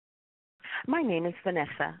My name is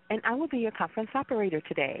Vanessa, and I will be your conference operator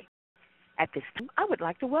today. At this time, I would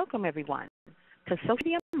like to welcome everyone to Social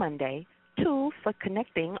Media Monday Tools for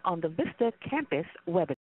Connecting on the VISTA Campus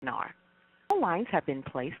webinar. All lines have been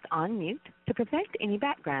placed on mute to prevent any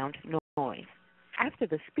background noise. After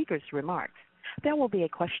the speaker's remarks, there will be a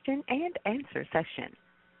question and answer session.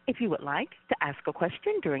 If you would like to ask a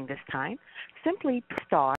question during this time, simply press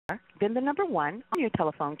star, then the number 1 on your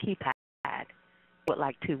telephone keypad. If you would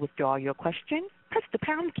like to withdraw your question, press the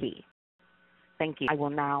pound key. Thank you. I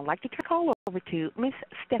will now like to turn the call over to Ms.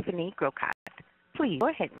 Stephanie Grocott. Please go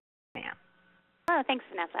ahead, ma'am. Oh, thanks,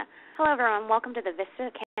 Vanessa. Hello, everyone. Welcome to the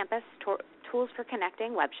VISTA Campus Tools for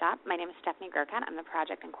Connecting web shop. My name is Stephanie Grocott. I'm the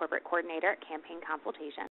Project and Corporate Coordinator at Campaign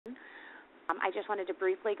Consultation. I just wanted to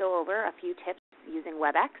briefly go over a few tips using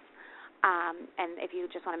WebEx. And if you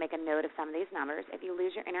just want to make a note of some of these numbers, if you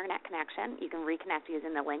lose your internet connection, you can reconnect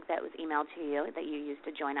using the link that was emailed to you that you used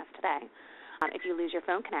to join us today. If you lose your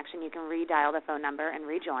phone connection, you can redial the phone number and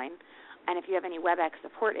rejoin. And if you have any WebEx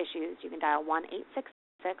support issues, you can dial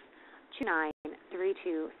 1-866-293239.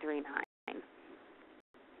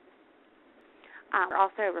 We're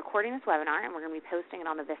also recording this webinar, and we're going to be posting it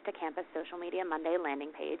on the VISTA Campus Social Media Monday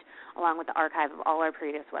landing page, along with the archive of all our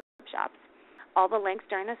previous web shops. All the links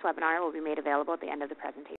during this webinar will be made available at the end of the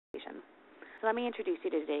presentation. So let me introduce you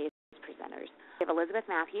to today's presenters. We have Elizabeth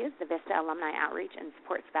Matthews, the VISTA Alumni Outreach and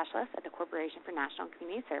Support Specialist at the Corporation for National and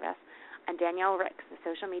Community Service, and Danielle Ricks, the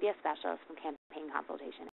Social Media Specialist from Campaign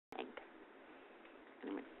Consultation, Inc.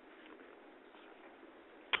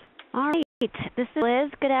 All right. This is Liz.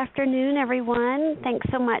 Good afternoon, everyone. Thanks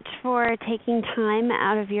so much for taking time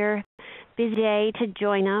out of your busy day to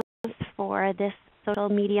join us for this Social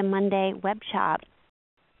Media Monday web shop.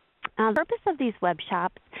 The purpose of these web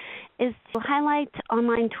shops is to highlight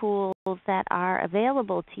online tools that are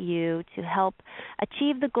available to you to help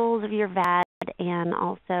achieve the goals of your VAD and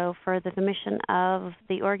also further the mission of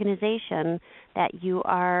the organization that you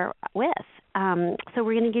are with. So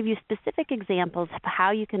we're going to give you specific examples of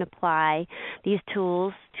how you can apply these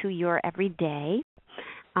tools to your everyday.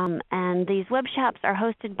 And these web shops are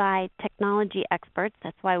hosted by technology experts.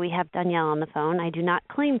 That's why we have Danielle on the phone. I do not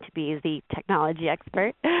claim to be the technology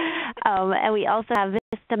expert. And we also have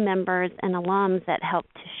VISTA members and alums that help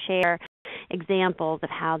to share examples of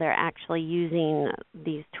how they're actually using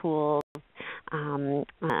these tools on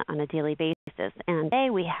a daily basis. And today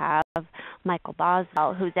we have Michael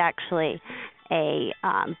Boswell, who's actually a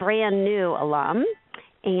brand new alum,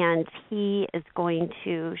 and he is going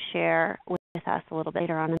to share with us a little bit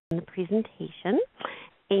later on in the presentation.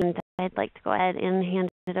 And I'd like to go ahead and hand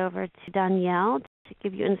it over to Danielle to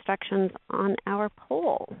give you instructions on our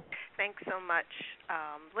poll. Thanks so much,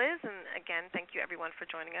 Liz, and again, thank you everyone for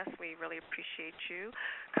joining us. We really appreciate you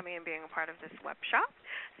coming and being a part of this web shop.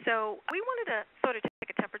 So we wanted to sort of take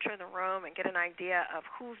a temperature in the room and get an idea of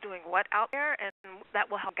who's doing what out there, and that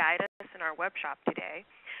will help guide us in our web shop today.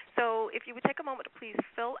 So if you would take a moment to please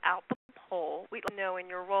fill out the poll. We'd like to know in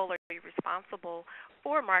your role, are you responsible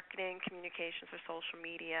for marketing, communications, or social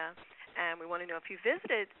media? And we want to know if you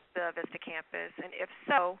visited the VISTA campus, and if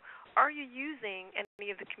so, are you using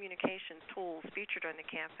any of the communication tools featured on the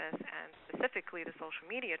campus, and specifically the social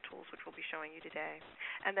media tools, which we'll be showing you today?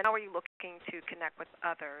 And then how are you looking to connect with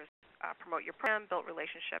others, promote your program, build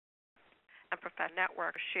relationships, and professional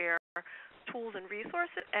network, share tools and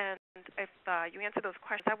resources? And if you answer those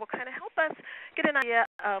questions, that will kind of help us get an idea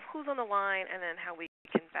of who's on the line and then how we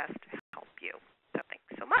can best help you. So thanks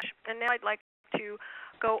so much. And now I'd like to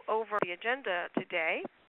go over the agenda today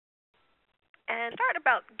and start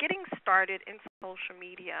about getting started in social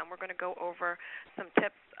media. And we're going to go over some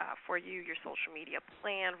tips for you, your social media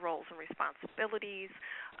plan, roles and responsibilities.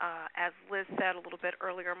 As Liz said a little bit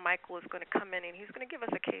earlier, Michael is going to come in and he's going to give us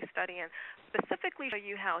a case study and specifically show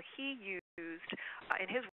you how he used, in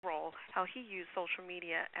his role, how he used social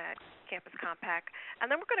media at Campus Compact. And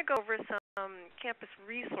then we're going to go over some campus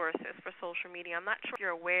resources for social media. I'm not sure if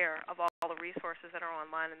you're aware of all the resources that are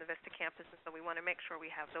online in the VISTA campus, and so we want to make sure we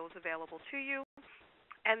have those available to you,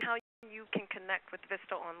 and how you can connect with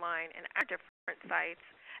VISTA online and our different sites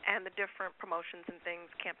and the different promotions and things,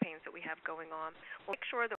 campaigns that we have going on. We'll make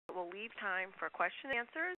sure that we'll leave time for question and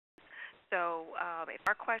answers. So if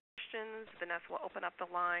there are questions, Vanessa will open up the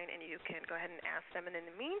line and you can go ahead and ask them. And in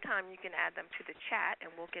the meantime, you can add them to the chat and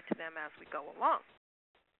we'll get to them as we go along.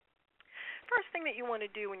 First thing that you want to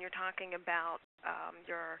do when you're talking about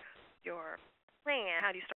your plan, how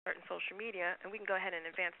do you start in social media, and we can go ahead and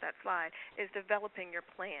advance that slide, is developing your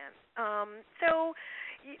plan. So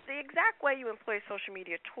the exact way you employ social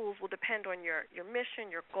media tools will depend on your mission,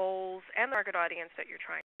 your goals, and the target audience that you're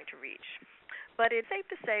trying to reach. But it's safe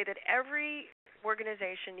to say that every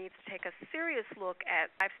organization needs to take a serious look at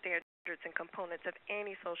 5 standards and components of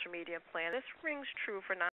any social media plan. This rings true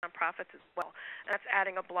for nonprofits as well. And that's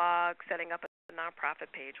adding a blog, setting up a nonprofit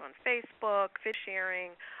page on Facebook, video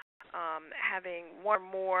sharing, having one or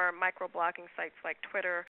more microblogging sites like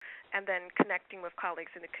Twitter, and then connecting with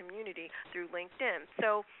colleagues in the community through LinkedIn.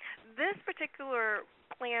 So this particular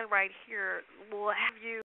plan right here will have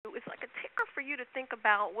you, it's like a ticker for you to think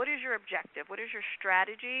about what is your objective, what is your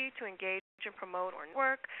strategy to engage and promote or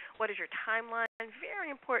network, what is your timeline. Very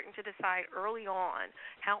important to decide early on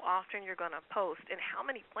how often you're going to post and how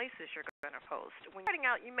many places you're going to post. When you're starting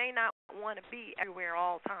out, you may not want to be everywhere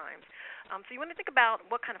all times. So you want to think about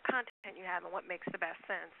what kind of content you have and what makes the best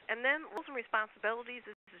sense. And then roles and responsibilities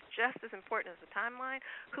is just as important as the timeline.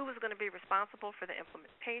 Who is going to be responsible for the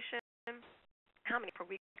implementation? How many per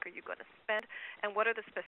week are you going to spend? And what are the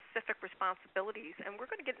specific responsibilities? And we're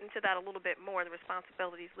going to get into that a little bit more, the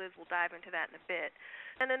responsibilities. Liz will dive into that in a bit.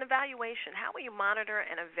 And then evaluation. How will you monitor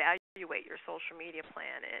and evaluate your social media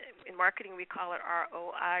plan? In marketing, we call it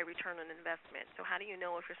ROI, return on investment. So how do you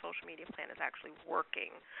know if your social media plan is actually working?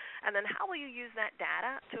 And then how will you use that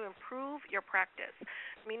data to improve your practice?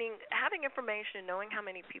 Meaning having information, knowing how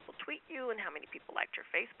many people tweet you and how many people liked your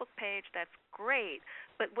Facebook page, that's great.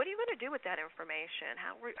 But what are you going to do with that information?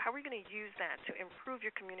 How are you going to use that to improve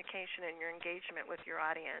your communication and your engagement with your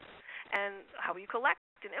audience? And how will you collect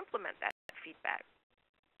and implement that feedback?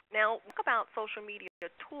 Now, talk about social media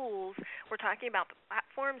tools. We're talking about the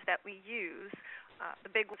platforms that we use.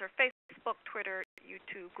 The big ones are Facebook, Twitter,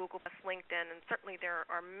 YouTube, Google+, LinkedIn, and certainly there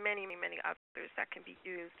are many, many others that can be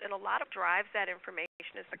used. And a lot of drives that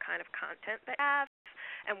information is the kind of content that you have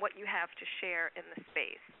and what you have to share in the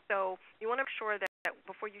space. So you want to make sure that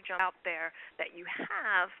before you jump out there that you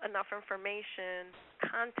have enough information,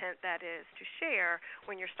 content that is, to share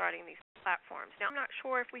when you're starting these platforms. Now, I'm not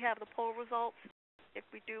sure if we have the poll results. If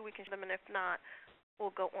we do, we can share them, and if not,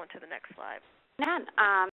 we'll go on to the next slide.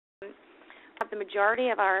 The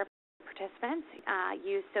majority of our participants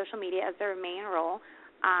use social media as their main role.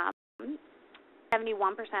 71%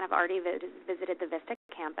 have already visited the VISTA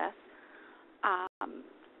campus.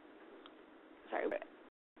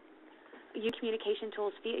 Use communication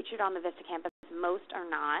tools featured on the VISTA campus. Most are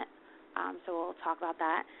not, so we'll talk about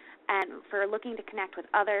that. And for looking to connect with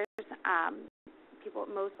others, most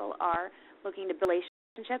people are looking to build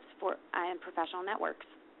relationships and professional networks.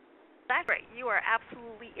 That's great. You are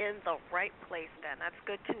absolutely in the right place then. That's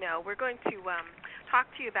good to know. We're going to talk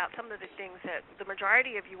to you about some of the things that the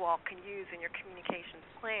majority of you all can use in your communications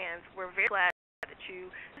plans. We're very glad that you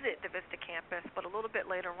visit the VISTA campus, but a little bit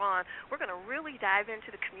later on, we're going to really dive into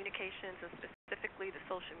the communications and specifically the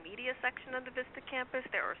social media section of the VISTA campus.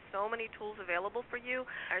 There are so many tools available for you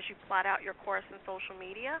as you plot out your course in social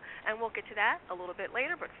media, and we'll get to that a little bit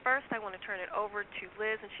later. But first, I want to turn it over to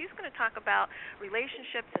Liz, and she's going to talk about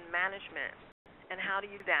relationships and management and how do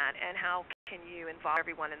you do that and how can you involve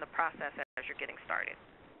everyone in the process as you're getting started.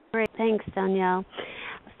 Great, thanks, Danielle.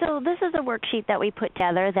 So this is a worksheet that we put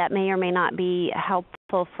together that may or may not be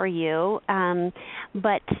helpful for you,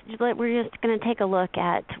 but we're just going to take a look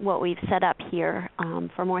at what we've set up here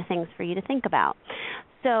for more things for you to think about.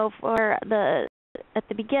 So at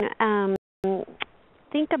the beginning,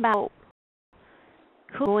 think about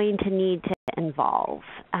who's going to need to involve.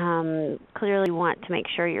 Clearly you want to make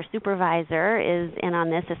sure your supervisor is in on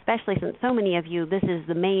this, especially since so many of you, this is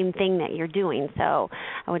the main thing that you're doing. So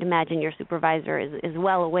I would imagine your supervisor is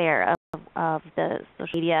well aware of the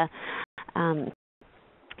social media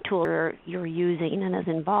tool you're using and is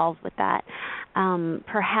involved with that.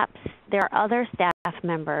 Perhaps there are other staff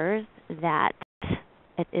members that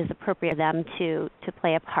it is appropriate for them to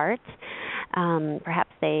play a part.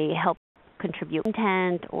 Perhaps they help contribute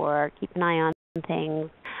content or keep an eye on things.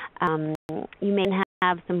 You may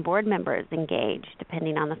have some board members engaged,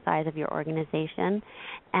 depending on the size of your organization,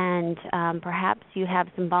 and perhaps you have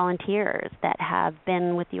some volunteers that have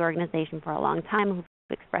been with the organization for a long time who've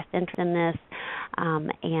expressed interest in this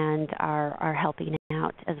and are helping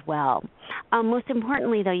out as well. Most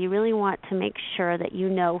importantly, though, you really want to make sure that you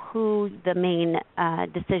know who the main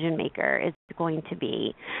decision maker is going to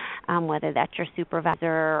be, whether that's your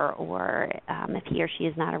supervisor or if he or she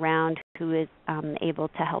is not around, who is able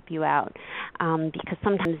to help you out, because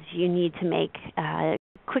sometimes you need to make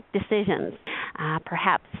quick decisions.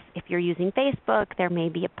 Perhaps if you're using Facebook, there may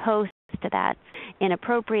be a post that's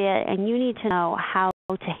inappropriate, and you need to know how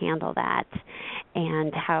to handle that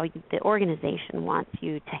and how the organization wants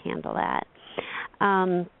you to handle that.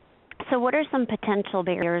 So what are some potential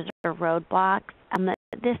barriers or roadblocks that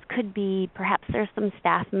this could be perhaps there's some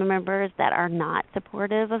staff members that are not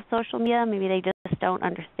supportive of social media. Maybe they just don't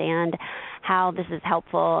understand how this is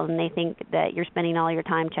helpful, and they think that you're spending all your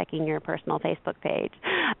time checking your personal Facebook page.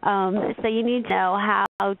 So you need to know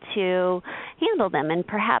how to handle them, and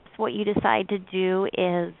perhaps what you decide to do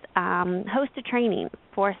is host a training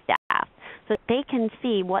for staff so that they can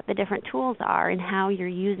see what the different tools are and how you're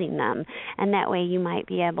using them, and that way you might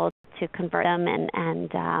be able to convert them, and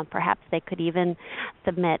perhaps they could even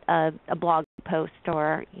submit a blog post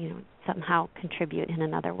or somehow contribute in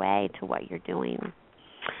another way to what you're doing.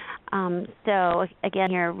 So again,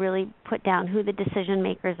 here, really put down who the decision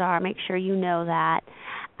makers are. Make sure you know that,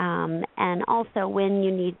 and also when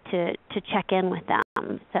you need to check in with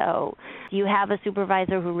them. So do you have a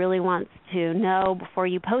supervisor who really wants to know before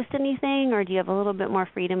you post anything, or do you have a little bit more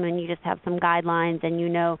freedom and you just have some guidelines and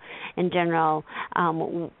in general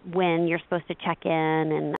when you're supposed to check in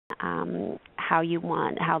and how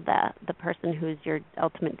the person who's your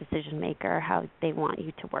ultimate decision maker, how they want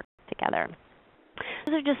you to work together.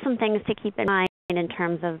 Those are just some things to keep in mind in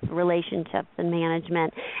terms of relationships and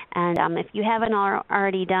management. And if you haven't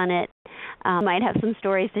already done it, you might have some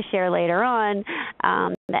stories to share later on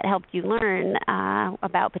that helped you learn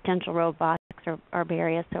about potential roadblocks or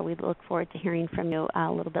barriers. So we look forward to hearing from you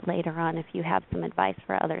a little bit later on if you have some advice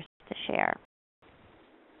for others to share.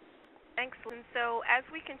 Thanks, Lynn. So as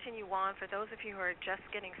we continue on, for those of you who are just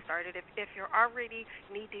getting started, if you're already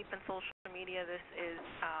knee-deep in social media, this is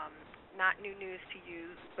not new news to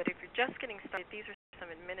you, but if you're just getting started, these are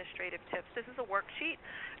some administrative tips. This is a worksheet,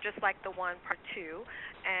 just like the one part 2,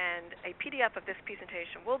 and a PDF of this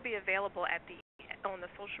presentation will be available on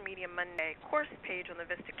the Social Media Monday course page on the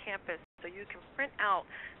VISTA campus, so you can print out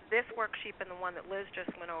this worksheet and the one that Liz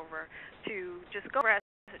just went over to just go over as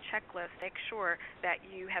a checklist, make sure that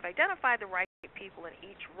you have identified the right people in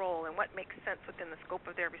each role and what makes sense within the scope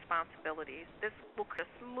of their responsibilities. This will create a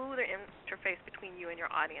smoother interface between you and your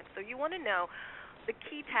audience. So you want to know the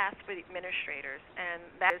key tasks for the administrators, and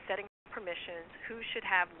that is setting permissions, who should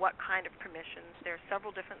have what kind of permissions. There are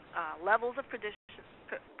several different levels of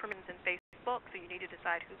permissions in Facebook, so you need to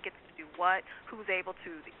decide who gets to do what, who's able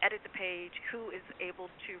to edit the page, who is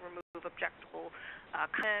able to remove objectionable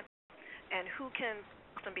content, and who can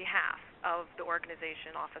on behalf of the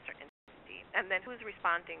organization, office, or entity, and then who's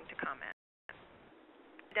responding to comments.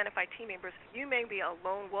 Identify team members. You may be a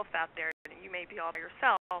lone wolf out there, and you may be all by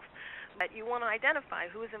yourself, but you want to identify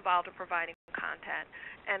who is involved in providing content,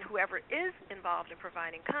 and whoever is involved in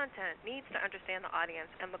providing content needs to understand the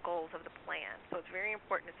audience and the goals of the plan. So it's very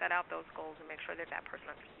important to set out those goals and make sure that that person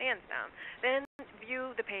understands them. Then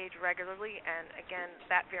view the page regularly, and again,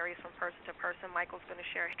 that varies from person to person. Michael's going to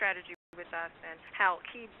share a strategy with us and how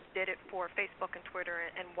he did it for Facebook and Twitter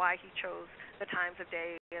and why he chose the times of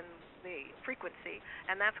day and the frequency.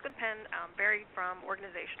 And that's going to depend, vary from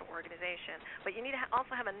organization to organization. But you need to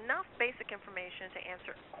also have enough basic information to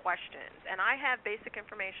answer questions. And I have basic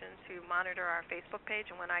information to monitor our Facebook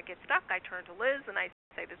page, and when I get stuck, I turn to Liz and I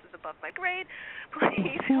say, this is above my grade.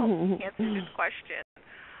 Please help me answer this question.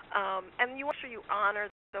 And you make sure you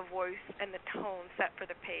honor the voice and the tone set for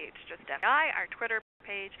the page. Just FYI, our Twitter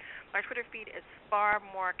page, our Twitter feed is far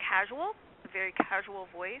more casual, a very casual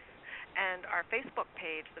voice, and our Facebook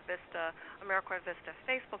page, the VISTA, AmeriCorps VISTA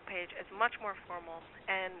Facebook page, is much more formal,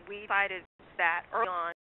 and we decided that early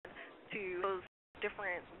on to those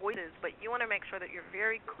different voices, but you want to make sure that you're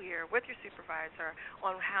very clear with your supervisor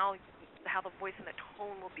on how the voice and the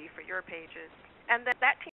tone will be for your pages, and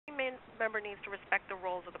that team member needs to respect the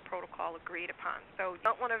roles of the protocol agreed upon. So you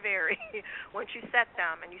don't want to vary. Once you set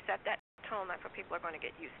them and you set that tone, that's what people are going to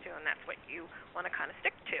get used to, and that's what you want to kind of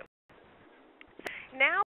stick to.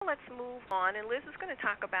 Now let's move on, and Liz is going to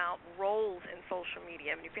talk about roles in social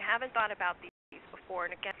media. I mean, if you haven't thought about these before,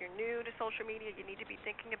 and again, if you're new to social media, you need to be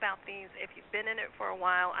thinking about these. If you've been in it for a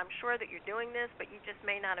while, I'm sure that you're doing this, but you just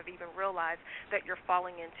may not have even realized that you're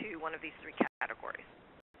falling into one of these 3 categories.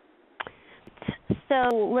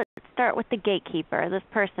 So let's start with the gatekeeper. This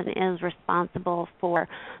person is responsible for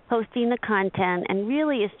posting the content and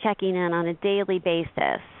really is checking in on a daily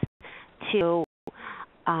basis to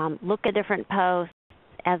look at different posts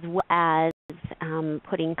as well as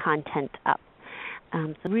putting content up.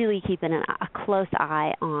 So really keeping a close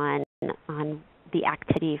eye on the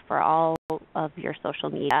activity for all of your social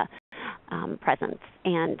media presence.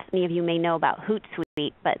 And many of you may know about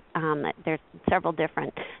Hootsuite, but there's several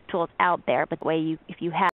different tools out there. But the way if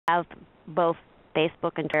you have both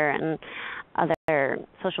Facebook and Twitter and other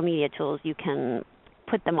social media tools, you can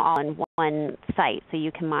put them all in one site so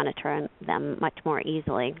you can monitor them much more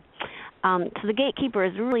easily. So the gatekeeper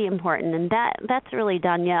is really important, and that's really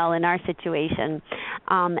Danielle in our situation.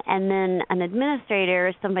 And then an administrator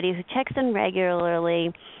is somebody who checks in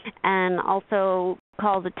regularly and also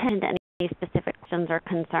calls attention to any specific questions or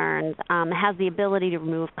concerns, has the ability to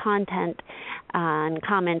remove content and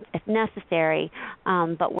comments if necessary,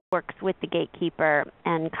 but works with the gatekeeper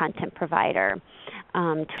and content provider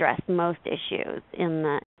to address most issues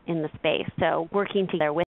in the space. So working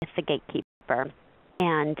together with the gatekeeper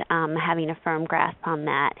and having a firm grasp on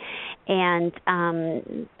that, and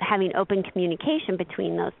having open communication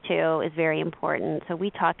between those two is very important. So we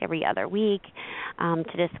talk every other week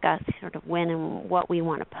to discuss sort of when and what we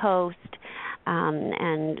want to post,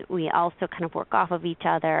 and we also kind of work off of each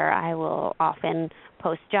other. I will often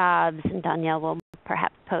post jobs, and Danielle will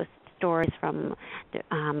perhaps post stories from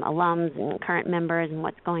alums and current members and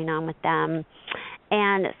what's going on with them.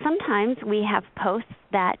 And sometimes we have posts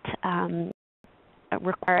that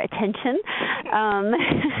require attention.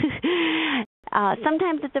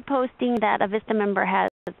 Sometimes it's a posting that a VISTA member has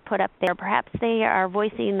put up there. Perhaps they are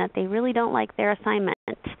voicing that they really don't like their assignment.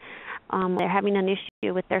 They're having an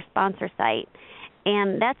issue with their sponsor site.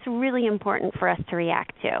 And that's really important for us to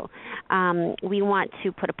react to. We want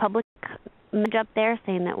to put a public message up there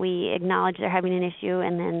saying that we acknowledge they're having an issue,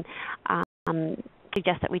 and then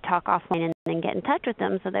suggest that we talk offline and then get in touch with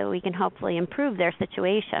them so that we can hopefully improve their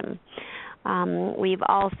situation. We've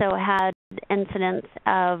also had incidents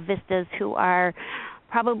of VISTAs who are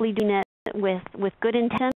probably doing it with good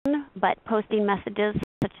intent, but posting messages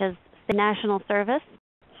such as the national service.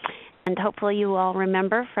 And hopefully you all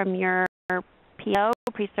remember from your PO,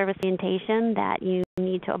 pre-service orientation, that you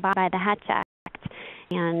need to abide by the Hatch Act.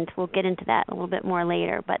 And we'll get into that a little bit more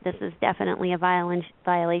later, but this is definitely a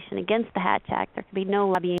violation against the Hatch Act. There can be no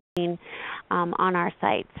lobbying on our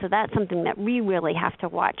site. So that's something that we really have to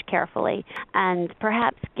watch carefully. And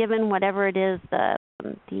perhaps given whatever it is, the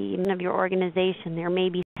of your organization, there may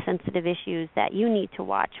be sensitive issues that you need to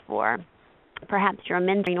watch for. Perhaps you're a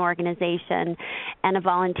mentoring organization and a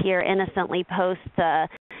volunteer innocently posts a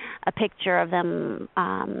picture of them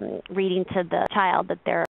reading to the child that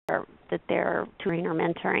they're tutoring or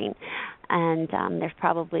mentoring, and there's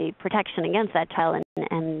probably protection against that child,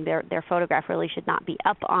 and their photograph really should not be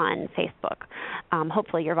up on Facebook.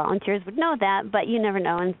 Hopefully your volunteers would know that, but you never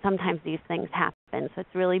know, and sometimes these things happen. So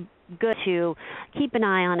it's really good to keep an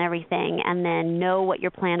eye on everything and then know what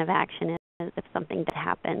your plan of action is if something does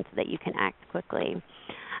happen, so that you can act quickly.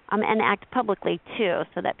 And act publicly too,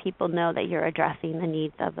 so that people know that you're addressing the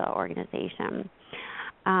needs of the organization.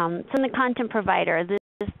 So in the content provider,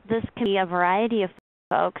 this can be a variety of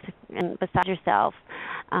folks, and besides yourself,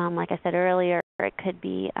 like I said earlier, it could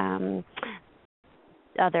be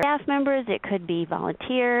other staff members, it could be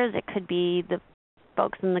volunteers, it could be the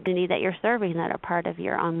folks in the community that you're serving that are part of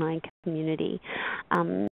your online community.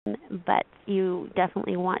 But you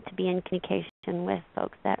definitely want to be in communication with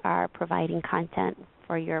folks that are providing content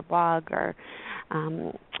for your blog or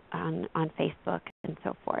on Facebook and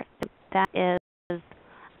so forth. That is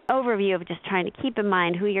overview of just trying to keep in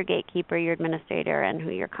mind who your gatekeeper, your administrator, and who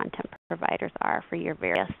your content providers are for your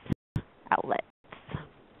various outlets.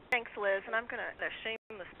 Thanks, Liz. And I'm going to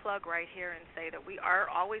shameless plug right here and say that we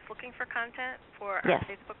are always looking for content for our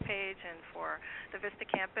Facebook page and for the VISTA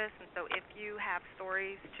campus. And so if you have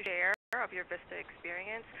stories to share of your VISTA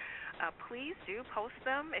experience, please do post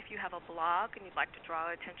them. If you have a blog and you'd like to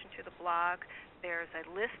draw attention to the blog, there's a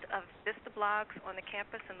list of VISTA blogs on the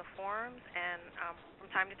campus in the forums, and from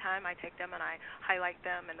time to time I take them and I highlight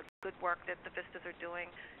them and the good work that the VISTAs are doing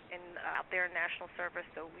out there in national service.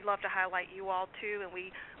 So we love to highlight you all too, and we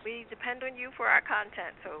depend on you for our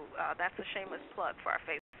content. So that's a shameless plug for our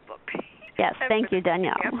Facebook page. Yes, thank you,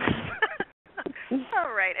 Danielle.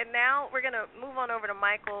 All right, and now we're going to move on over to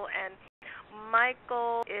Michael, and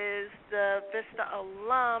Michael is the VISTA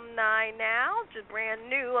alumni now, just brand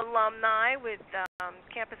new alumni with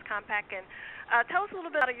Campus Compact. And tell us a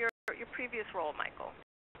little bit about your previous role, Michael.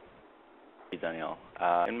 Hey, Danielle.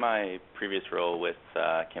 In my previous role with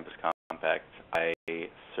Campus Compact, I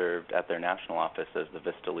served at their national office as the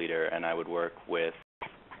VISTA leader, and I would work with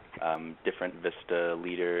different VISTA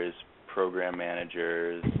leaders, program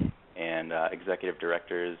managers, and executive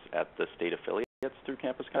directors at the state affiliates through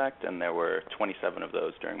Campus Connect, and there were 27 of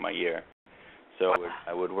those during my year. So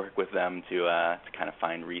I would work with them to kind of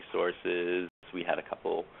find resources. We had a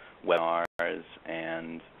couple webinars,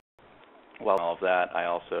 and while all of that, I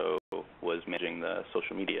also was managing the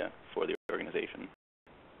social media for the organization.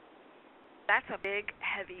 That's a big,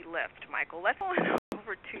 heavy lift, Michael. Let's go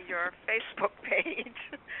over to your Facebook page,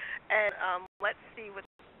 and let's see what's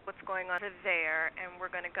going on there, and we're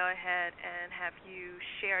going to go ahead and have you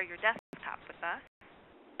share your desk laptop with us.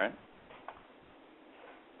 All right.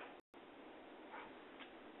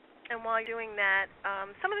 And while you're doing that,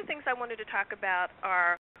 some of the things I wanted to talk about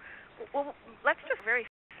are, well, let's just very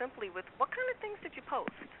simply with what kind of things did you post?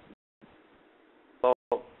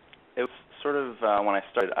 Well, it was sort of when I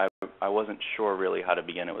started, I wasn't sure really how to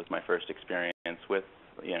begin. It was my first experience with,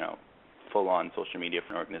 full-on social media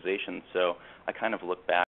for an organization. So I kind of looked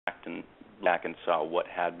back and saw what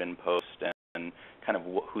had been posted and kind of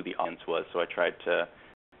who the audience was. So I tried to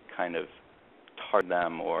kind of target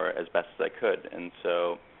them or as best as I could. And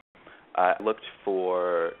so I looked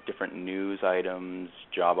for different news items,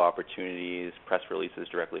 job opportunities, press releases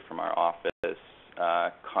directly from our office,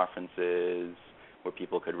 conferences where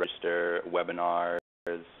people could register, webinars,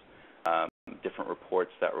 different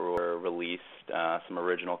reports that were released, some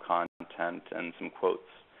original content, and some quotes.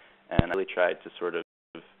 And I really tried to sort of,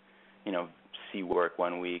 see work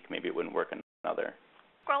one week, maybe it wouldn't work another.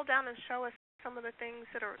 Scroll down and show us some of the things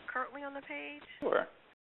that are currently on the page. Sure.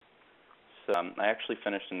 So I actually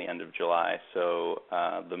finished in the end of July, so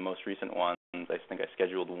the most recent ones, I think I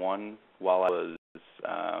scheduled one while I was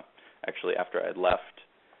actually after I had left,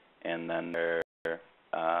 and then there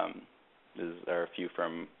are a few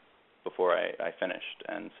from before I finished.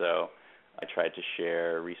 And so I tried to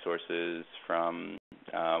share resources from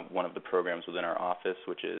one of the programs within our office,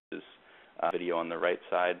 which is a video on the right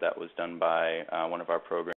side that was done by one of our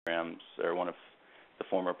programs, or one of the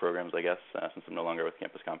former programs, I guess, since I'm no longer with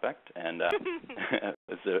Campus Compact. And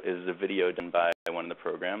is a video done by one of the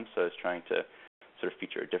programs. So I was trying to sort of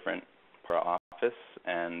feature a different part of our office,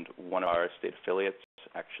 and one of our state affiliates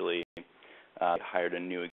actually hired a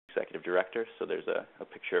new executive director. So there's a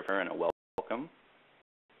picture of her and a welcome.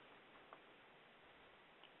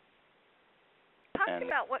 Talk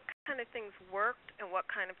about what kind of things worked and what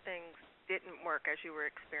kind of things didn't work as you were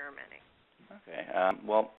experimenting. Okay.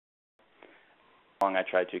 Well, long I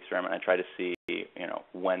tried to experiment. I tried to see,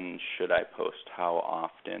 when should I post, how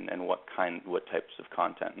often, and what types of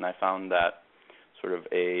content. And I found that sort of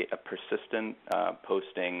a persistent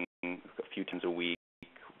posting a few times a week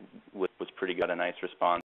was pretty good, a nice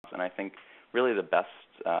response. And I think really the best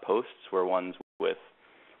posts were ones with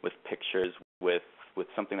pictures, with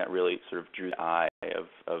something that really sort of drew the eye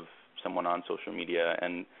of someone on social media,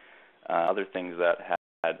 and other things that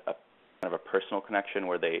had a kind of a personal connection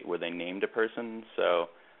where they named a person. So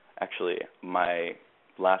actually my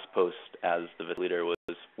last post as the VISTA leader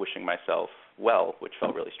was wishing myself well, which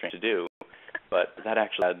felt really strange to do, but that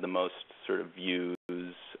actually had the most sort of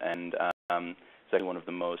views, and it's actually one of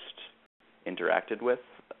the most interacted with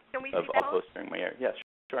of all posts during my year. Yes,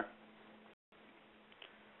 sure.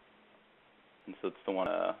 And so it's the one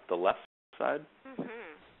on the left side. Mm-hmm.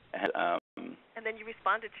 And then you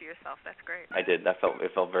responded to yourself. That's great. I did.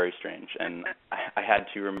 It felt very strange, and I had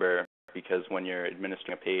to remember, because when you're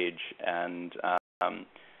administering a page and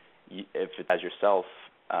if it's as yourself,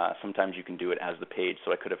 sometimes you can do it as the page.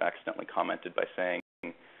 So I could have accidentally commented by saying,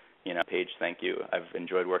 page, thank you. I've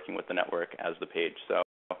enjoyed working with the network as the page. So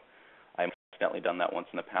I've accidentally done that once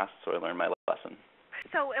in the past, so I learned my lesson.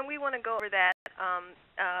 So, and we want to go over that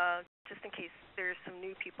just in case there's some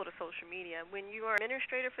new people to social media. When you are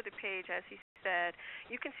administrator for the page, as he said,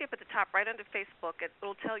 you can see up at the top right under Facebook,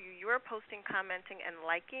 it'll tell you are posting, commenting, and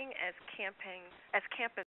liking as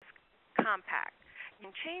Campus Compact.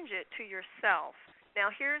 You can change it to yourself.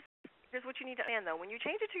 Now, here's what you need to understand, though. When you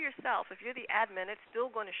change it to yourself, if you're the admin, it's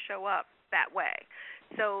still going to show up that way.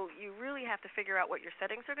 So you really have to figure out what your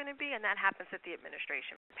settings are going to be, and that happens at the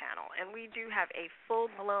administration panel. And we do have a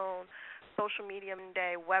full-blown Social Media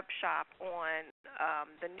Monday web shop on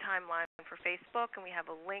the new timeline for Facebook, and we have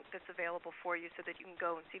a link that's available for you so that you can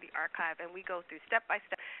go and see the archive. And we go through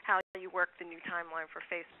step-by-step how you work the new timeline for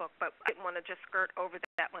Facebook, but I didn't want to just skirt over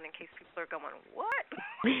that one in case people are going, what?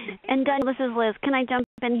 And this is Liz. Can I jump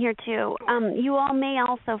in here too? You all may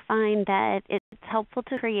also find that it's helpful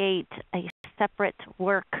to create a separate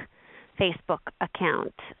work Facebook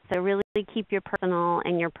account. So really keep your personal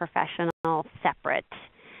and your professional separate.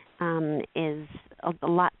 Is a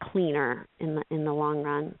lot cleaner in the long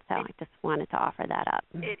run. So I just wanted to offer that up.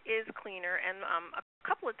 It is cleaner, and a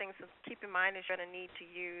couple of things to keep in mind is you're going to need to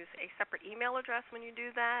use a separate email address when you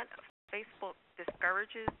do that. Facebook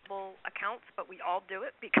discourages full accounts, but we all do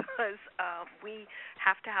it because we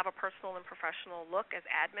have to have a personal and professional look as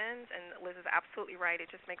admins, and Liz is absolutely right.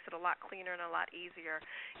 It just makes it a lot cleaner and a lot easier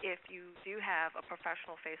if you do have a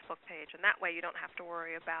professional Facebook page, and that way you don't have to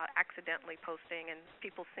worry about accidentally posting and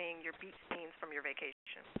people seeing your beach scenes from your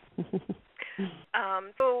vacation.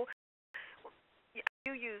 So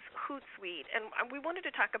you use Hootsuite, and we wanted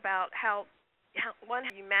to talk about how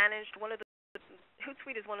you managed one of the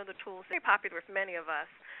Hootsuite is one of the tools very popular with many of us,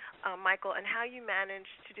 Michael, and how you manage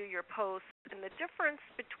to do your posts and the difference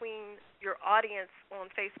between your audience on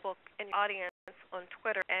Facebook and your audience on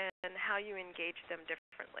Twitter and how you engage them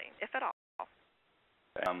differently, if at all.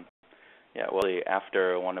 Yeah, well,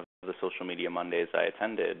 after one of the Social Media Mondays I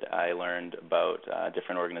attended, I learned about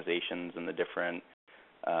different organizations and the different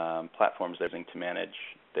platforms they're using to manage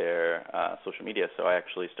their social media. So I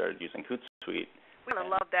actually started using Hootsuite. We're going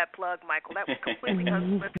to love that plug, Michael. That was completely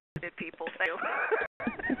unsolicited, people.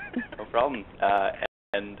 No problem.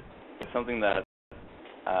 And it's something that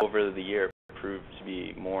over the year proved to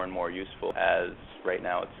be more and more useful, as right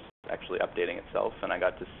now it's actually updating itself, and I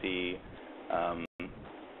got to see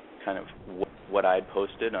kind of what I'd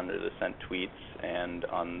posted under the sent tweets and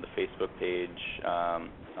on the Facebook page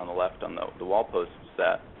on the left on the wall posts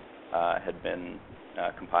that had been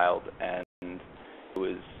compiled, and it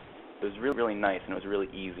was really, really nice, and it was really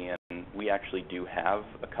easy. And we actually do have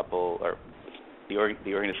a couple, or the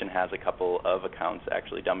organization has a couple of accounts,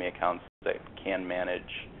 actually dummy accounts, that can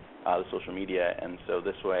manage the social media, and so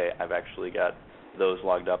this way I've actually got those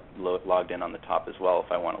logged in on the top as well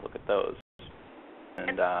if I want to look at those.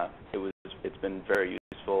 And it's been very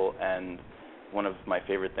useful, and one of my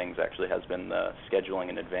favorite things actually has been the scheduling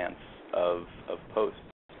in advance of posts.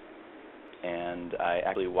 And I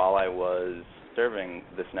actually, while I was serving,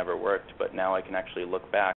 this never worked, but now I can actually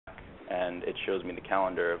look back and it shows me the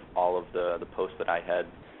calendar of all of the posts that I had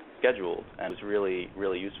scheduled. And it was really,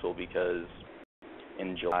 really useful because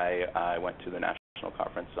in July I went to the National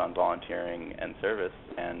Conference on Volunteering and Service,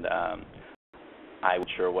 and I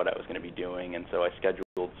wasn't sure what I was going to be doing, and so I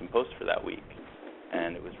scheduled some posts for that week.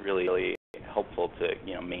 And it was really, really helpful to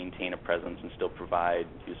maintain a presence and still provide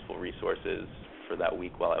useful resources for that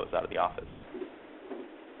week while I was out of the office.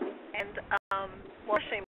 And more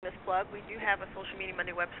shameless plug, we do have a Social Media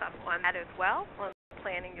Monday website on that as well, on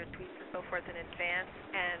planning your tweets and so forth in advance,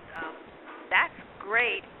 and that's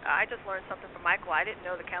great. I just learned something from Michael. I didn't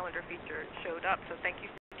know the calendar feature showed up, so thank you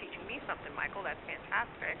for teaching me something, Michael. That's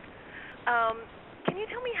fantastic. Can you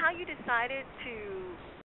tell me how you decided to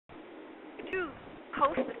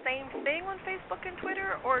post the same thing on Facebook and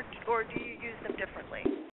Twitter, or do you use them differently?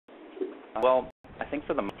 Well, I think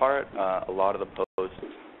for the most part, a lot of the posts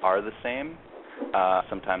are the same.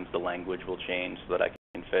 Sometimes the language will change so that I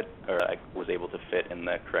can fit, or I was able to fit in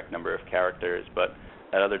the correct number of characters, but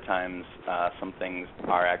at other times, some things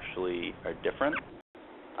are different.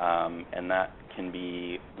 And that can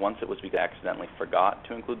be, once it was because I accidentally forgot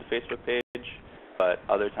to include the Facebook page, but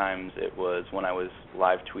other times it was when I was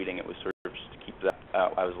live tweeting, it was sort of just to keep that,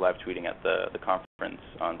 I was live tweeting at the conference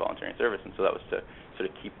on volunteering service, and so that was to sort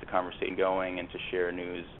of keep the conversation going and to share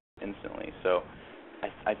news instantly. So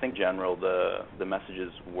I think in general the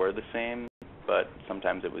messages were the same, but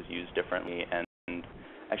sometimes it was used differently, and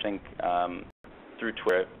I think through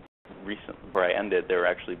Twitter, where I ended, there were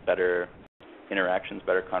actually better interactions,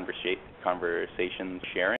 better conversations,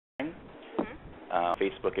 sharing.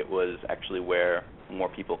 Facebook, it was actually where more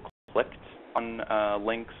people clicked on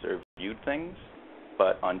links or viewed things,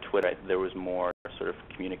 but on Twitter there was more sort of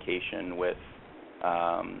communication with,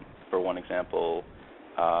 for one example,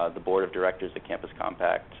 the board of directors at Campus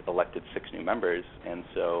Compact elected 6 new members, and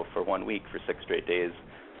so for 1 week, for 6 straight days,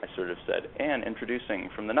 I sort of said, and introducing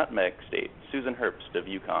from the Nutmeg State, Susan Herbst of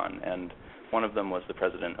UConn, and one of them was the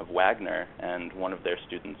president of Wagner, and one of their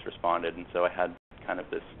students responded, and so I had kind of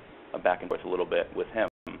this back and forth a little bit with him.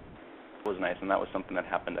 It was nice, and that was something that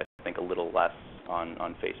happened, I think, a little less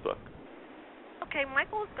on Facebook. Okay,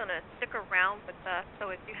 Michael is going to stick around with us,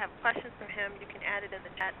 so if you have questions for him, you can add it in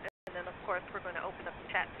the chat, and then, of course, we're going to open up the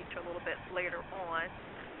chat feature a little bit later on.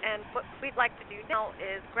 And what we'd like to do now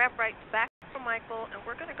is grab right back from Michael, and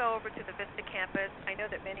we're going to go over to the VISTA campus. I know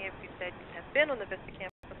that many of you said you have been on the VISTA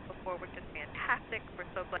campus before, which is fantastic. We're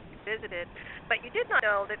so glad you visited. But you did not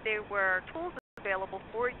know that there were tools available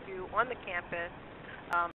for you on the campus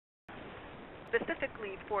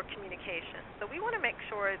specifically for communication. So we want to make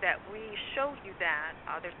sure that we show you that.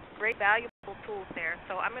 There's great valuable tools there.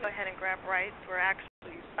 So I'm going to go ahead and grab rights. We're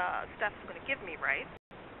actually, Steph's going to give me rights.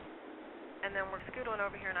 And then we're scoot on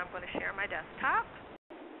over here, and I'm going to share my desktop.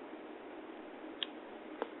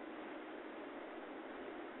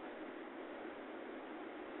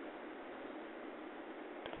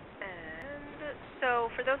 And so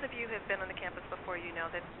for those of you who have been on the campus before, you know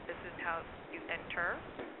that this is how you enter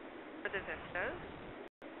for the VISTAs.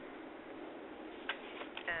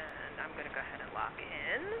 And I'm going to go ahead and log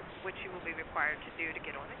in, which you will be required to do to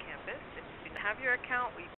get on the campus. If you didn't have your account,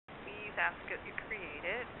 please ask that you create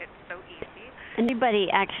it. It's so easy. Anybody,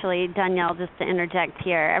 actually, Danielle, just to interject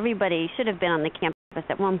here, everybody should have been on the campus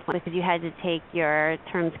at one point because you had to take your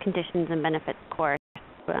terms, conditions, and benefits course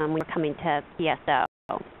when you were coming to PSO.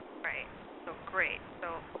 Right. So great. So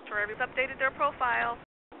for everyone's updated their profile,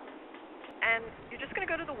 and you're just going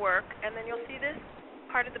to go to the work, and then you'll see this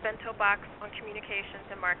part of the bento box on communications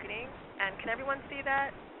and marketing. And can everyone see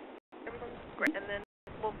that? Everyone's great. And then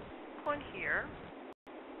we'll click on here.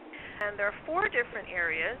 And there are 4 different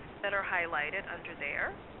areas that are highlighted under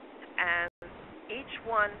there. And each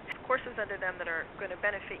one has courses under them that are going to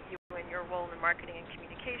benefit you in your role in marketing and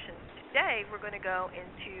communications. Today, we're going to go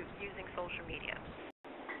into using social media.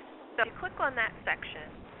 So if you click on that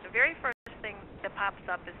section, the very first thing that pops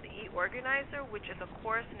up is the e-organizer, which is a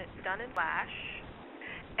course, and it's done in Flash.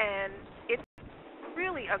 And it's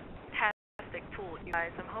really a fantastic tool, you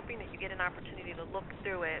guys. I'm hoping that you get an opportunity to look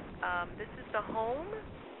through it. This is the home,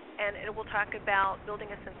 and it will talk about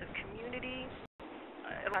building a sense of community.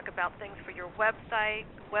 It'll talk about things for your website,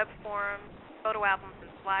 web forums, photo albums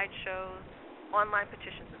and slideshows, online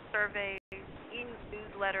petitions and surveys,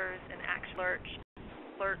 e-newsletters and action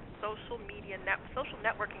alerts, social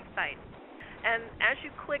networking sites. And as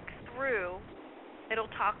you click through,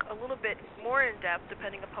 it'll talk a little bit more in depth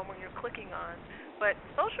depending upon what you're clicking on. But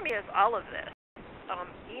social media is all of this.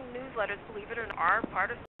 E-newsletters, believe it or not, are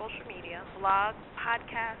part of social media. Blogs,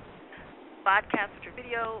 podcasts, which are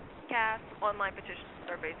video casts, online petitions,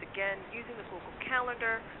 surveys, again, using the Google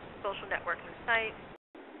Calendar, social networking sites.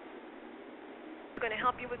 We're going to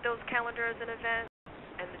help you with those calendars and events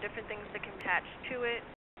and the different things that can attach to it.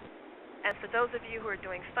 And for those of you who are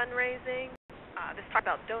doing fundraising, this talks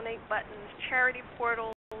about donate buttons, charity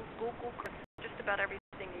portals, Google, just about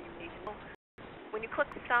everything you need to know. When you click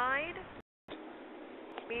Side,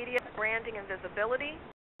 media, branding, and visibility,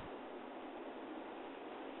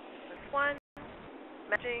 this one,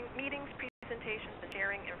 messaging, meetings, presentations, and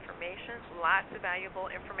sharing information, lots of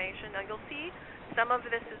valuable information. Now you'll see some of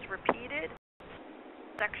this is repeated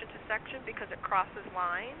section to section because it crosses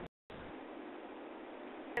lines.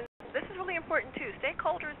 And this is really important too,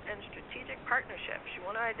 stakeholders and strategic partnerships. You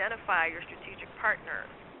want to identify your strategic partners,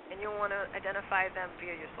 and you want to identify them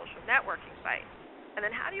via your social networking site. And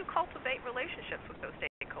then how do you cultivate relationships with those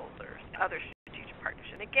stakeholders, other strategic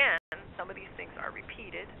partnerships? And again, some of these things are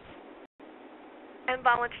repeated. And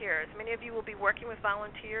volunteers. Many of you will be working with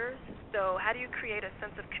volunteers. So how do you create a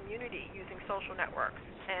sense of community using social networks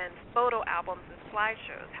and photo albums and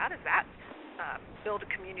slideshows? How does that build a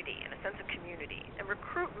community and a sense of community? And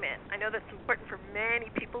recruitment. I know that's important for many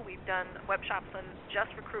people. We've done web shops on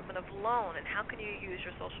just recruitment alone. And how can you use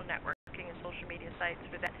your social networking and social media sites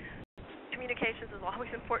for that? Communications is always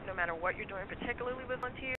important no matter what you're doing, particularly with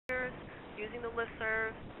volunteers, using the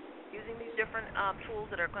listserv, using these different tools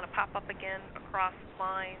that are going to pop up again across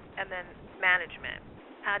lines, and then management.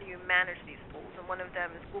 How do you manage these tools? And one of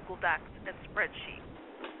them is Google Docs and spreadsheets.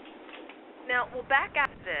 Now, we'll back out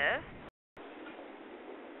this,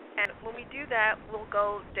 and when we do that, we'll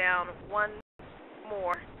go down one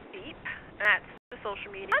more deep, and that's the Social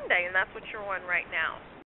Media Monday, and that's what you're on right now.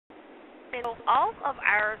 And so all of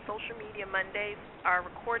our Social Media Mondays, our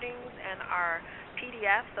recordings and our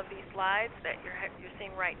PDFs of these slides that you're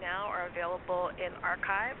seeing right now are available in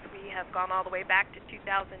archives. We have gone all the way back to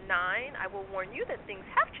 2009. I will warn you that things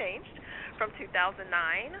have changed from 2009.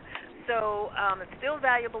 So it's still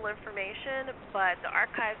valuable information, but the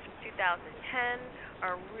archives from 2010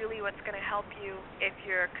 are really what's going to help you if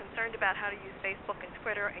you're concerned about how to use Facebook and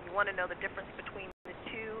Twitter and you want to know the difference between the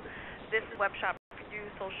two. This is Web Shop for You,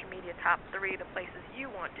 Social Media Top 3, the places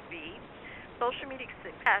you want to be. Social media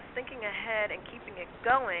success, thinking ahead and keeping it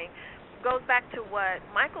going, goes back to what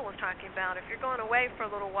Michael was talking about. If you're going away for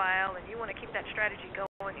a little while and you want to keep that strategy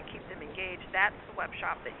going and keep them engaged, that's the web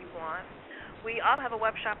shop that you want. We all have a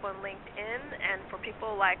web shop on LinkedIn, and for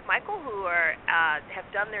people like Michael who are have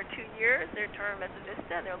done their 2 years, their term as a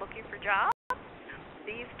VISTA, and they're looking for jobs,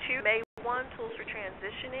 these two, May 1, Tools for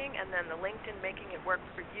Transitioning, and then the LinkedIn Making It Work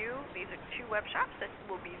for You. These are 2 web shops that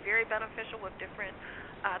will be very beneficial with different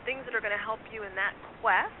things that are going to help you in that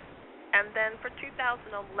quest. And then for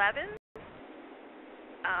 2011,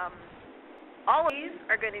 all of these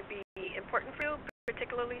are going to be important for you,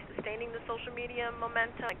 particularly sustaining the social media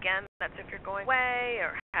momentum. Again, that's if you're going away,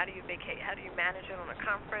 or how do you vacate, how do you manage it on a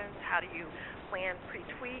conference, how do you plan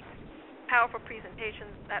pre-tweets. Powerful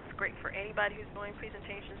presentations, that's great for anybody who's doing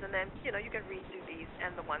presentations, and then you can read through these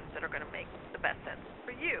and the ones that are going to make the best sense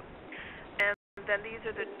for you. And then these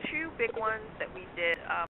are the 2 big ones that we did,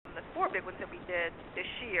 the 4 big ones that we did this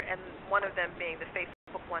year, and one of them being the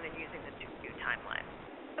Facebook one and using the 2-view timeline.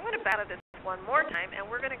 I'm going to battle this one more time, and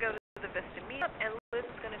we're going to go to the VISTA Meetup, and Liz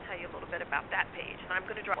is going to tell you a little bit about that page, and I'm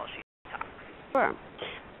going to draw while she talks. Sure.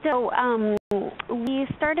 So we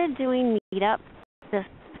started doing meetups this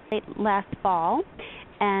last fall,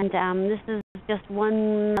 and this is just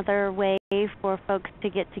one other way for folks to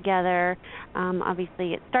get together.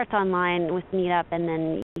 Obviously, it starts online with Meetup, and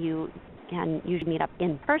then you can usually meet up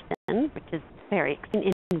in person, which is very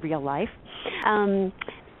exciting in real life.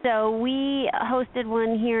 So we hosted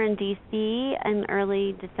one here in DC in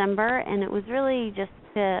early December, and it was really just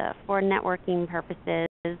for networking purposes.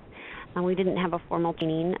 We didn't have a formal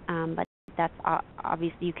training, but that's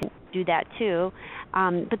obviously you can do that too.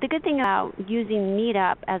 But the good thing about using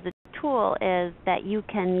Meetup as a tool is that you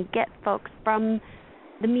can get folks from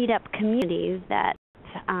the Meetup communities that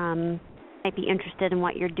might be interested in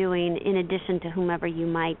what you're doing, in addition to whomever you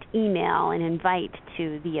might email and invite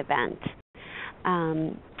to the event.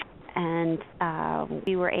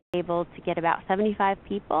 We were able to get about 75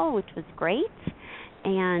 people, which was great.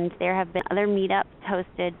 And there have been other meetups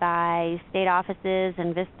hosted by state offices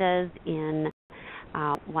and VISTAs in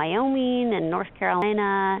Wyoming and North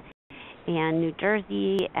Carolina and New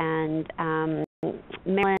Jersey and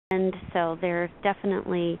Maryland. So there's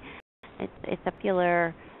definitely, it's a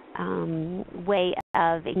popular way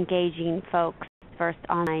of engaging folks first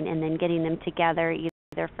online and then getting them together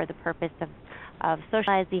either for the purpose of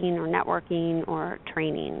socializing or networking or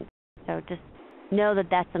training. So just know that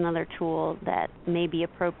that's another tool that may be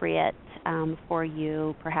appropriate for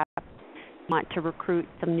you. Perhaps you want to recruit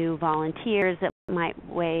some new volunteers. That might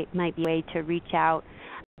be a way to reach out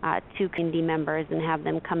to community members and have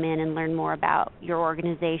them come in and learn more about your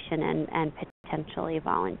organization and potentially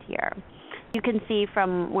volunteer. You can see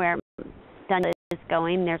from where Daniel is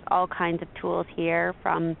going, there's all kinds of tools here,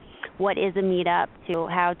 from what is a meetup to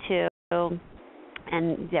how to,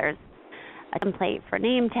 and there's a template for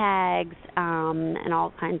name tags and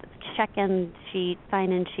all kinds of check-in sheets,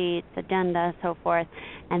 sign-in sheets, agenda, so forth.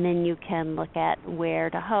 And then you can look at where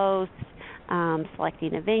to host,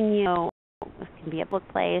 selecting a venue. This can be a book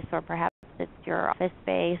place or perhaps it's your office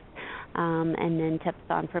space. And then tips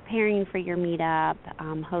on preparing for your meetup,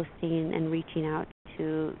 hosting, and reaching out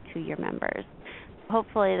to your members.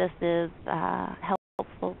 Hopefully this is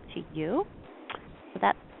helpful to you. So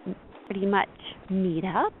that's pretty much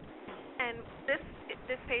Meetup. And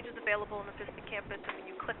this page is available on the VISTA campus, and when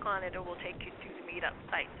you click on it, it will take you to the Meetup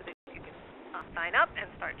site so that you can sign up and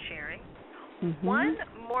start sharing. One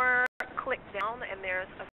more click down, and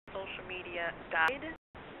there's a social media guide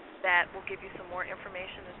that will give you some more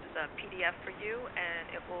information. This is a PDF for you,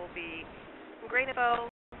 and it will be some great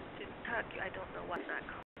info. I don't know why it's not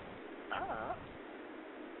coming up.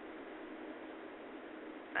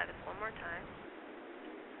 Try this one more time.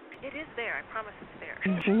 It is there. I promise it's there.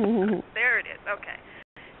 There it is. Okay.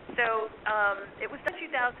 So it was done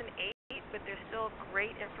 2008, but there's still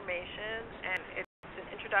great information, and it's an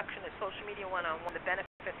introduction to Social Media 101, the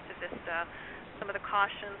benefits to VISTA, some of the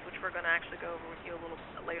cautions, which we're going to actually go over with you a little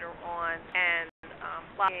bit later on, and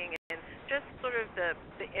blogging, and just sort of the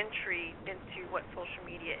entry into what social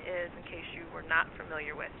media is in case you were not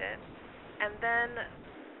familiar with it. And then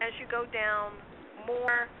as you go down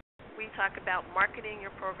more, we talk about marketing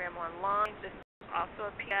your program online. This is also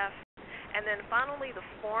a PDF. And then finally, the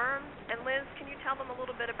forums. And Liz, can you tell them a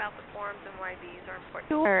little bit about the forums and why these are important?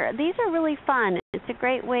 Sure. These are really fun. It's a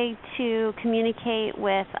great way to communicate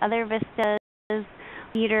with other VISTAs,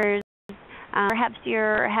 leaders. Perhaps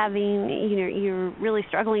you're you're really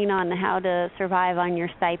struggling on how to survive on your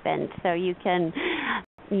stipend. So you can,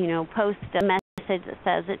 post a message that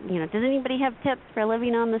says, does anybody have tips for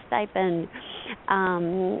living on the stipend?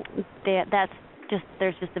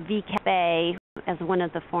 There's just a VCAFE as one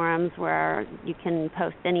of the forums where you can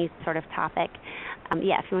post any sort of topic.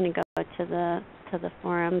 If you want to go to the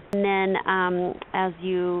forums, and then as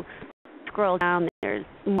you scroll down, there's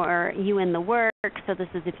more you in the work. So this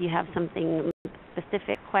is if you have something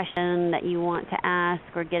specific question that you want to ask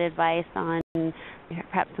or get advice on,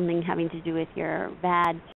 perhaps something having to do with your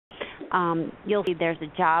VAD. You'll see there's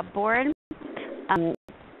a job board.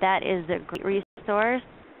 That is a great resource.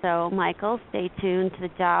 So, Michael, stay tuned to the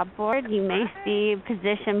job board. You may see a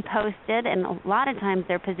position posted, and a lot of times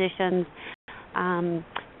they're positions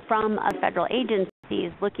from federal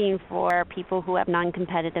agencies looking for people who have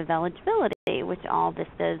non-competitive eligibility, which all this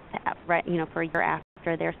is, right, for a year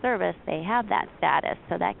after their service, they have that status.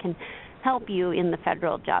 So that can help you in the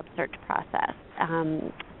federal job search process.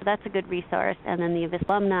 So that's a good resource. And then the VISTA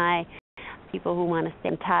alumni, people who want to stay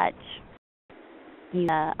in touch,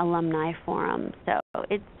 the alumni forum. So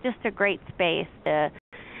it's just a great space to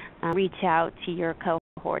reach out to your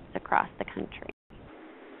cohorts across the country.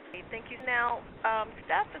 Thank you. Now,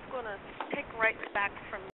 Steph is going to take right back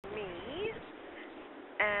from me,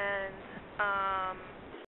 and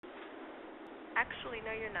Actually, no,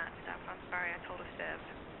 you're not, Steph. I'm sorry. I told a Steph.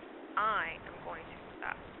 I am going to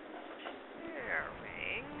stop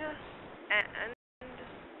sharing and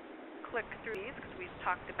click through these because we've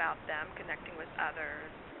talked about them, connecting with others,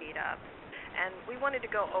 meetups, and we wanted to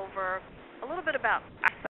go over a little bit about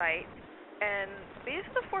our site. And these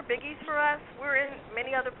are the 4 biggies for us. We're in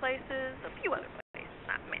many other places, a few other places,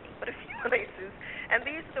 not many, but a few places, and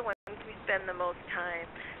these are the ones we spend the most time.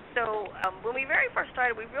 So when we very first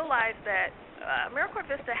started, we realized that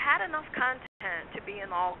AmeriCorps VISTA had enough content to be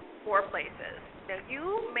in all 4 places. Now,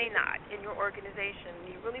 you may not in your organization.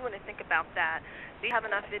 You really want to think about that. Do you have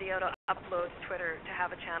enough video to upload to Twitter to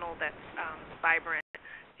have a channel that's vibrant?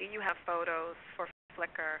 Do you have photos for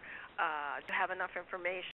Flickr? Do you have enough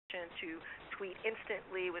information to tweet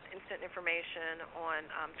instantly with instant information on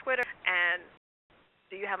Twitter? And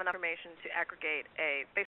do you have enough information to aggregate a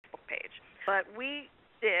Facebook page? But we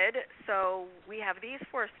did, so we have these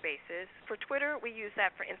 4 spaces. For Twitter, we use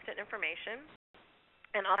that for instant information.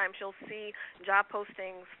 And oftentimes you'll see job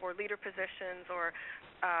postings for leader positions or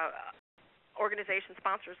organization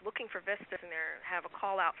sponsors looking for VISTAs, and they have a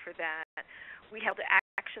call out for that. We held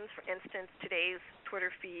actions. For instance, today's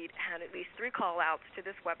Twitter feed had at least 3 call outs to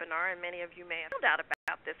this webinar, and many of you may have found out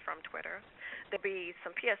about this from Twitter. There'll be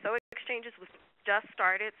some PSO exchanges with just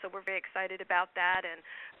started, so we're very excited about that. And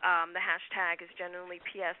the hashtag is generally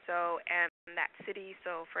PSO and that city.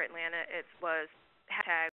 So for Atlanta, it was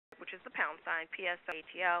hashtag, which is the # PSO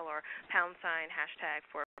ATL, or # hashtag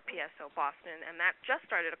for PSO Boston. And that just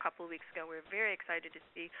started a couple of weeks ago. We're very excited to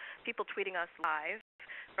see people tweeting us live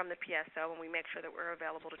from the PSO, and we make sure that we're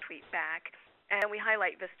available to tweet back. And we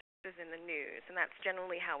highlight Vistas in the news, and that's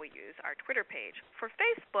generally how we use our Twitter page. For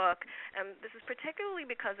Facebook, and this is particularly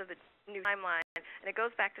because of the new timeline, and it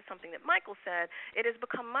goes back to something that Michael said, it has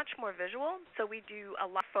become much more visual, so we do a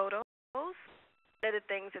lot of photos. One of the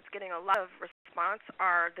things that's getting a lot of response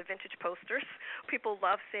are the vintage posters. People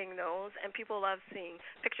love seeing those, and people love seeing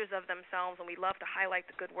pictures of themselves, and we love to highlight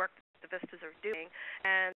the good work that the Vistas are doing.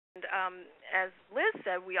 And as Liz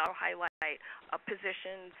said, we also highlight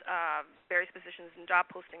positions, various positions and job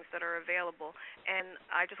postings that are available. And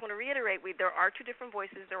I just want to reiterate, there are 2 different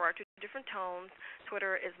voices. There are 2 different tones.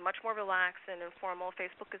 Twitter is much more relaxed and informal.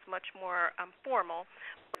 Facebook is much more formal.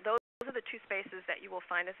 Those are the 2 spaces that you will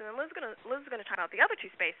find us. And then Liz is going to talk about the other 2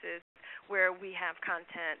 spaces where we have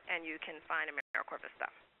content and you can find AmeriCorps VISTA.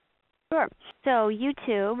 Sure. So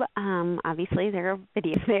YouTube, obviously there are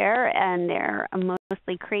videos there, and they're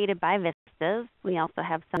mostly created by Vistas. We also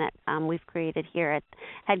have some that we've created here at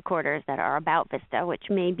headquarters that are about VISTA, which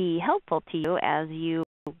may be helpful to you as you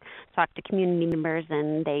talk to community members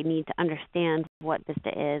and they need to understand what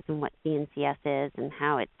VISTA is and what CNCS is and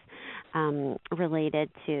how it's related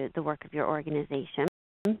to the work of your organization.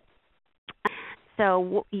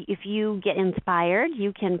 So if you get inspired,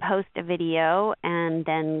 you can post a video and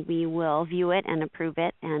then we will view it and approve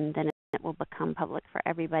it, and then it will become public for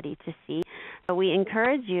everybody to see. So we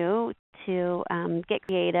encourage you to get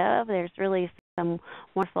creative. There's really some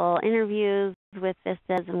wonderful interviews with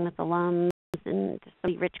VISTAs and with alums, and just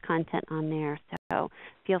some rich content on there. So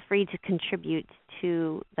feel free to contribute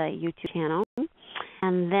to the YouTube channel.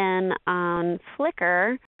 And then on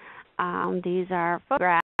Flickr, these are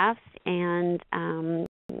photographs, and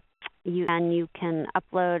you can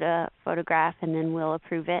upload a photograph, and then we'll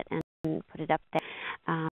approve it and put it up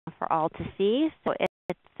there for all to see. So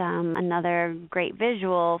it's another great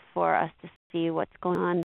visual for us to see what's going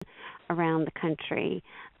on around the country,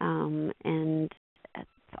 and it's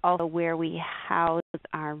also where we house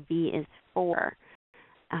our V is For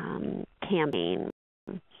campaign.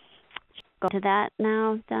 Go to that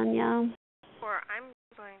now, Danielle. Or I'm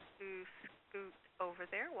going to scoot over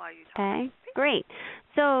there while you talk. Okay, great.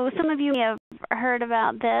 So some of you may have heard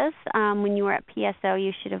about this. When you were at PSO,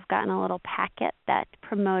 you should have gotten a little packet that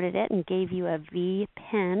promoted it and gave you a V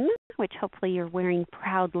pin, which hopefully you're wearing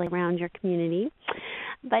proudly around your community.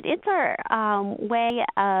 But it's our way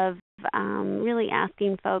of really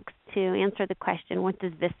asking folks to answer the question, what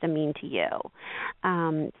does VISTA mean to you?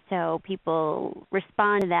 So people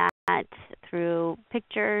respond to that through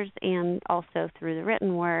pictures and also through the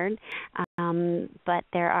written word. But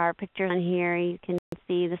there are pictures on here. You can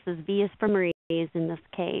see this is V is for Marie's in this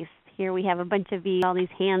case. Here we have a bunch of V's, all these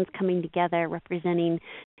hands coming together representing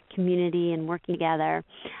community and working together.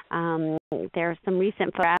 There are some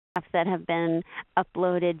recent photographs that have been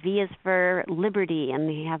uploaded. V is for Liberty, and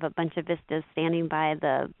we have a bunch of Vistas standing by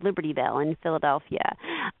the Liberty Bell in Philadelphia.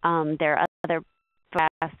 There are other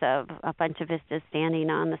photographs of a bunch of Vistas standing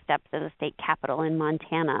on the steps of the state capitol in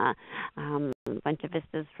Montana, a bunch of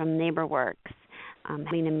Vistas from NeighborWorks.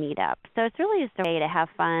 having a meetup. So it's really just a way to have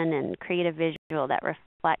fun and create a visual that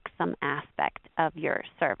reflects some aspect of your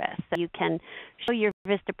service. So you can show your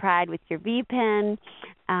Vista Pride with your VPIN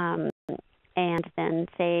and then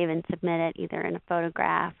save and submit it either in a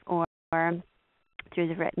photograph or through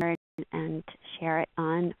the written word and share it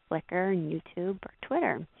on Flickr and YouTube or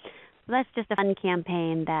Twitter. So that's just a fun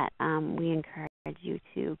campaign that we encourage you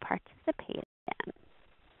to participate in.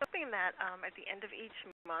 Something that at the end of each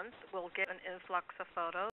month we'll get an influx of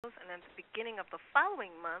photos, and then at the beginning of the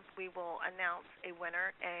following month we will announce a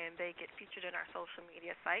winner, and they get featured in our social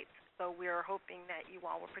media sites. So we're hoping that you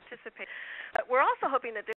all will participate. But we're also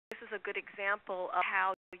hoping that this is a good example of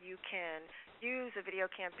how you can use a video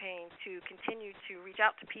campaign to continue to reach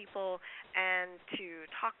out to people and to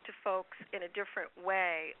talk to folks in a different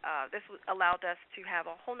way. This allowed us to have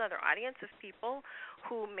a whole other audience of people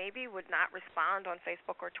who maybe would not respond on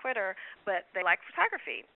Facebook or Twitter, but they like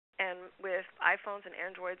photography. And with iPhones and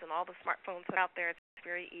Androids and all the smartphones out there, it's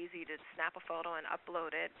very easy to snap a photo and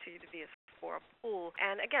upload it to the VS4 pool.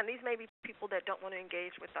 And again, these may be people that don't want to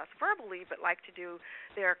engage with us verbally, but like to do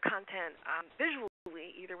their content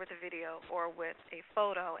visually, either with a video or with a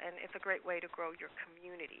photo, and it's a great way to grow your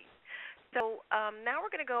community. So now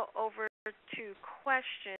we're going to go over to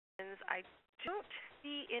questions. I don't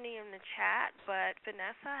see any in the chat, but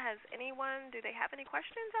Vanessa, do they have any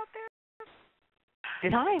questions out there?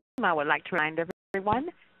 This time, I would like to remind everyone,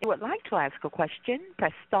 if you would like to ask a question,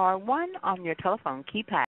 press star 1 on your telephone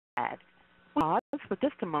keypad. We'll pause for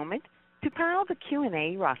just a moment to compile the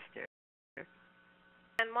Q&A roster.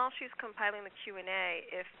 And while she's compiling the Q&A,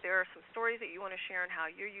 if there are some stories that you want to share on how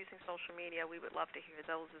you're using social media, we would love to hear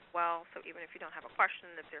those as well. So even if you don't have a question,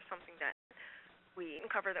 if there's something that we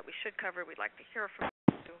didn't cover that we should cover, we'd like to hear from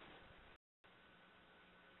you.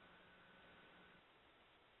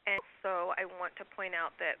 And so I want to point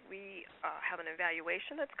out that we have an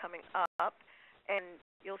evaluation that's coming up, and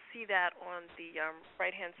you'll see that on the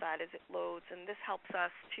right-hand side as it loads. And this helps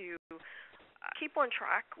us to keep on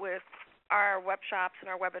track with our web shops and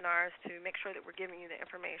our webinars to make sure that we're giving you the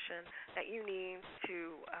information that you need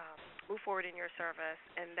to move forward in your service,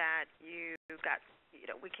 and that we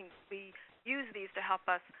use these to help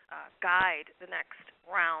us guide the next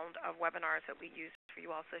round of webinars that we use for you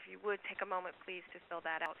all. So if you would take a moment, please, to fill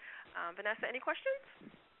that out. Vanessa, any questions?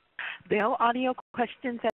 No audio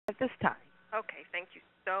questions at this time. Okay, thank you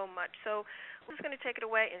so much. So Liz is going to take it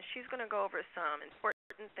away, and she's going to go over some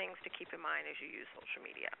important things to keep in mind as you use social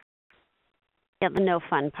media. Yeah, the no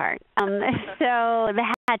fun part. So the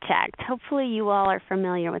Hatch Act. Hopefully you all are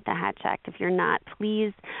familiar with the Hatch Act. If you're not,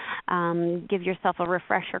 please give yourself a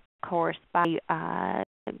refresher course by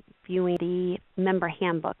viewing the member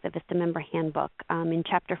handbook, the VISTA member handbook. In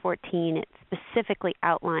Chapter 14, it specifically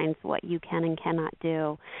outlines what you can and cannot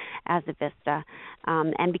do as a VISTA.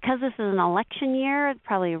 And because this is an election year, it's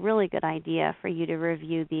probably a really good idea for you to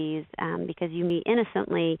review these because you may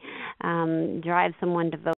innocently drive someone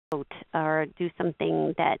to vote or do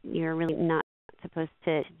something that you're really not supposed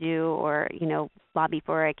to do, or lobby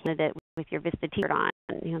for a candidate with your VISTA T-shirt on.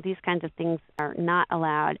 These kinds of things are not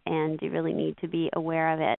allowed, and you really need to be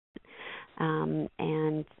aware of it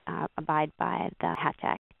and abide by the Hatch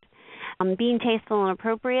Act. Being tasteful and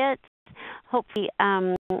appropriate. Hopefully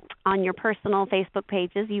on your personal Facebook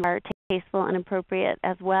pages you are tasteful and appropriate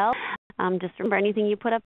as well. Just remember, anything you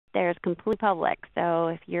put up there is completely public. So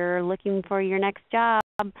if you're looking for your next job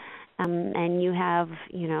and you have,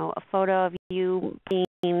 a photo of you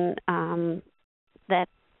being that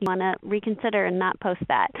you want to reconsider and not post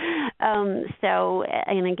that.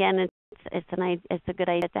 And again, it's a good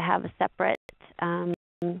idea to have a separate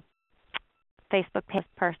Facebook page,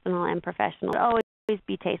 personal and professional. Always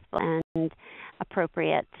be tasteful and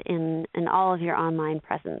appropriate in all of your online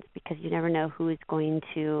presence, because you never know who is going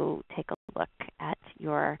to take a look at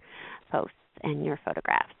your posts and your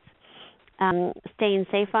photographs. Staying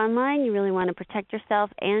safe online, you really want to protect yourself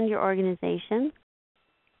and your organization.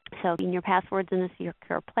 So keeping your passwords in a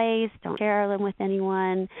secure place. Don't share them with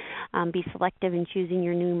anyone. Be selective in choosing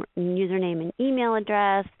your new username and email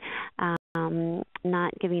address.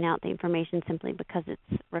 Not giving out the information simply because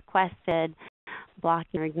it's requested.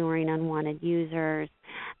 Blocking or ignoring unwanted users.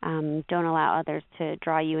 Don't allow others to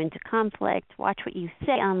draw you into conflict. Watch what you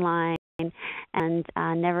say online, and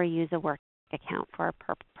never use a work account for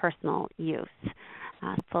personal use.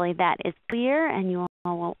 Hopefully that is clear, and you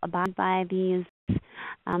all will abide by these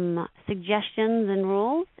suggestions and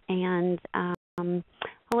rules, and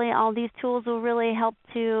hopefully all these tools will really help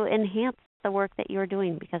to enhance the work that you're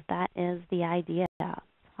doing, because that is the idea.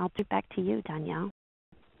 I'll turn it back to you, Danielle.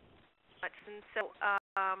 And so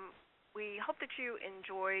we hope that you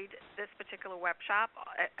enjoyed this particular web shop.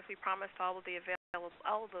 As we promised, all of the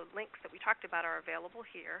links that we talked about are available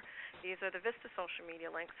here. These are the VISTA social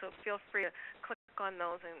media links, so feel free to click on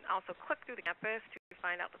those and also click through the campus to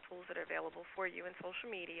find out the tools that are available for you in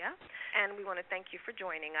social media. And we want to thank you for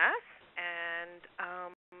joining us. And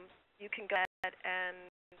you can go ahead and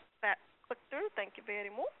click through. Thank you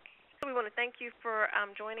very much. So we want to thank you for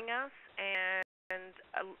joining us, and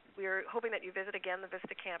we're hoping that you visit again the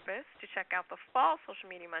VISTA campus to check out the fall Social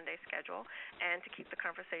Media Monday schedule and to keep the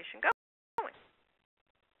conversation going.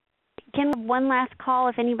 Kim, one last call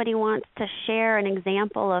if anybody wants to share an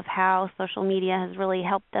example of how social media has really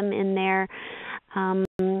helped them in their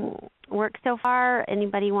work so far.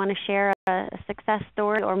 Anybody want to share a success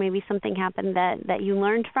story or maybe something happened that you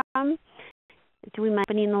learned from? Do we mind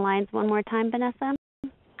opening the lines one more time, Vanessa?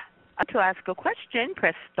 To ask a question,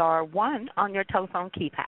 press *1 on your telephone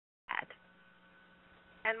keypad.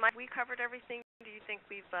 And Mike, we covered everything. Do you think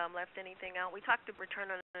we've left anything out? We talked about return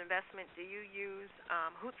on investment. Do you use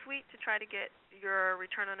Hootsuite to try to get your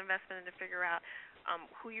return on investment and to figure out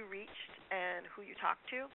who you reached and who you talked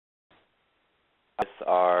to? With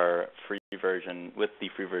our free version, with the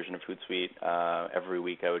free version of Hootsuite, every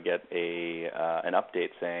week I would get an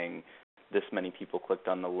update saying this many people clicked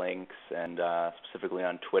on the links, and specifically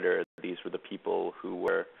on Twitter, these were the people who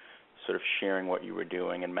were sort of sharing what you were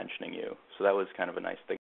doing and mentioning you. So that was kind of a nice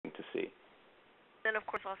thing to see. Then, of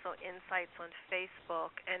course, also insights on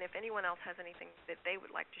Facebook. And if anyone else has anything that they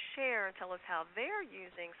would like to share and tell us how they're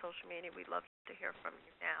using social media, we'd love to hear from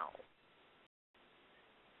you now.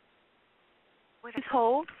 Please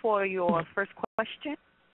hold for your first question.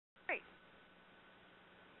 Great.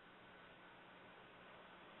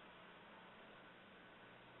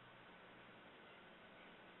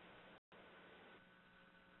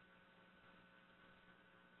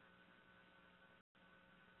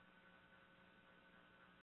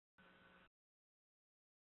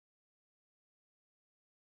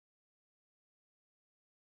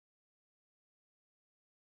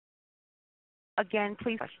 Again,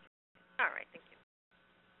 please. All right, thank you.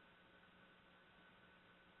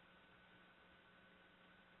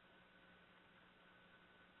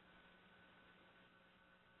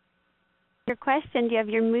 Your question, do you have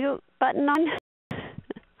your mute button on?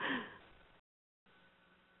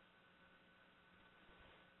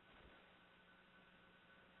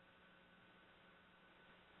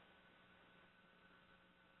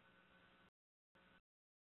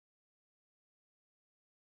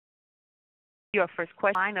 Your first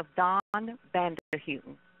question, line of Don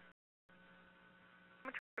Vanderhuten.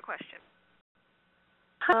 What's your question?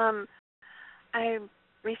 I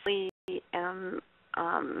recently am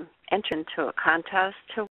entered into a contest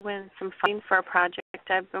to win some funding for a project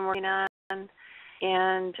I've been working on,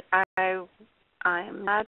 and I'm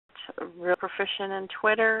not real proficient in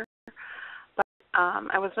Twitter, but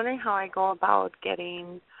I was wondering how I go about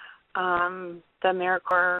getting the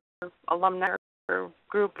AmeriCorps alumni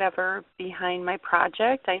group, whatever, behind my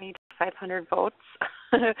project. I need 500 votes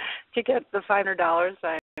to get the $500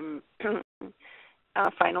 I'm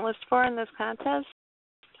a finalist for in this contest.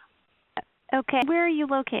 Okay. Where are you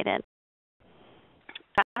located?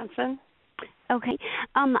 Wisconsin. Okay.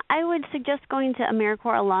 I would suggest going to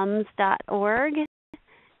AmeriCorpsAlums.org,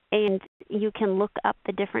 and you can look up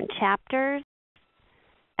the different chapters.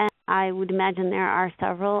 And I would imagine there are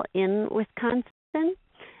several in Wisconsin.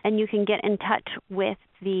 And you can get in touch with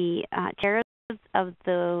the chairs of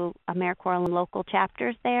the AmeriCorps local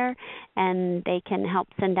chapters there, and they can help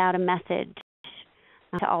send out a message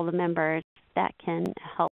to all the members that can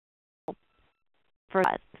help for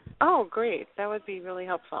us. Oh, great. That would be really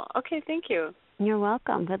helpful. Okay, thank you. You're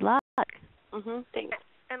welcome. Good luck. Thanks.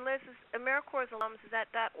 And Liz, is AmeriCorps Alums, is that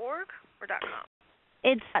 .org or .com?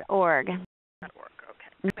 It's .org. .org, okay.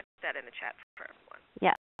 I put that in the chat for everyone.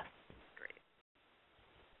 Yeah. Great.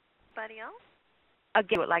 Anybody else?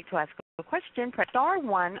 Again, would like to ask a question, press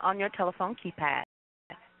 *1 on your telephone keypad.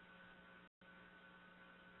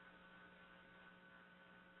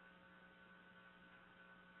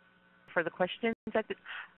 For the questions,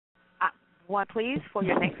 one please for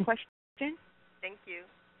your next question. Thank you.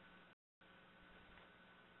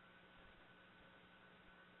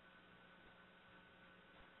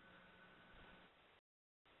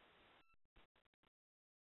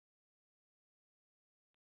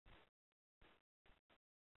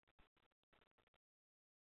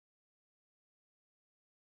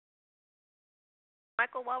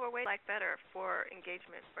 Michael, while we're waiting, like better for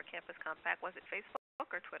engagement for Campus Compact, was it Facebook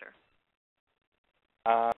or Twitter?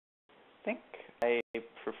 I think I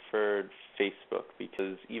preferred Facebook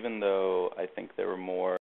because even though I think there were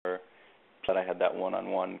more that I had that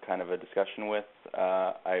one-on-one kind of a discussion with,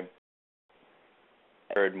 I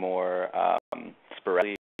heard more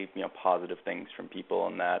sporadically, positive things from people,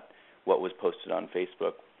 and that what was posted on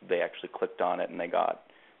Facebook, they actually clicked on it and they got,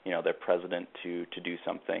 their president to do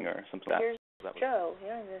something or something like that. Here's Joe.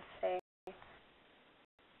 You're going to say.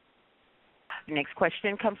 Next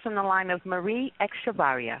question comes from the line of Marie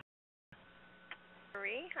Echevarria.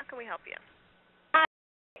 Marie, how can we help you? Hi.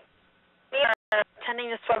 We are attending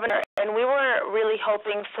this webinar, and we were really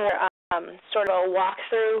hoping for sort of a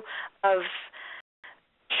walkthrough of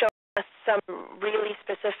showing us some really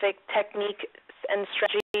specific techniques and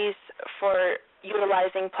strategies for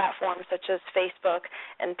utilizing platforms such as Facebook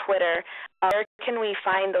and Twitter. Where can we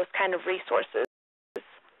find those kind of resources?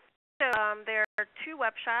 So there are two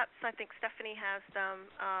web shops. I think Stephanie has them.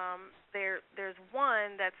 There's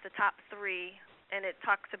one that's the top 3, and it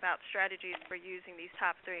talks about strategies for using these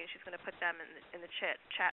top 3, and she's going to put them in the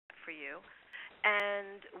chat for you.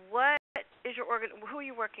 And what is your who are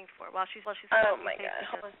you working for? While she's oh my God.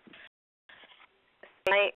 Hold on.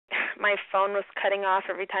 My phone was cutting off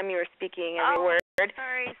every time you were speaking every word.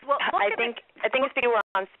 Sorry. Well, I think you were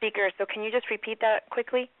on speaker, so can you just repeat that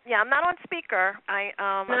quickly? Yeah, I'm not on speaker. No,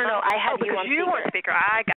 I had you on speaker. You on speaker.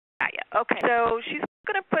 I got you. Okay. So she's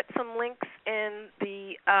going to put some links in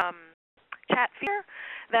the chat feature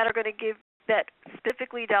that are going to that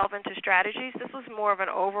specifically delve into strategies. This was more of an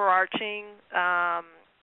overarching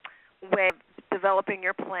way of developing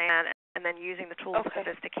your plan and then using the tools of the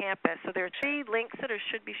VISTA campus. So there are 3 links that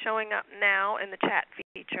should be showing up now in the chat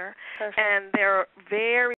feature. Perfect. And they're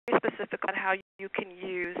very specific on how you can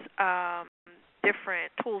use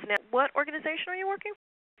different tools. Now, what organization are you working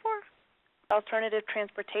for? Alternative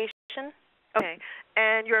Transportation. Okay.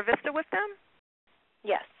 And you're a VISTA with them?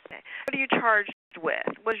 Yes. Okay. What are you charged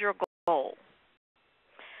with? What is your goal?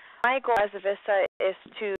 My goal as a VISTA is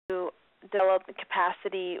to develop the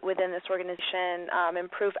capacity within this organization,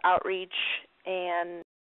 improve outreach, and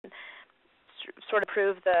sort of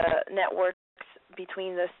improve the networks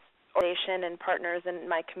between this organization and partners in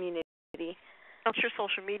my community. What's your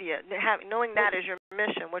social media? Knowing that is your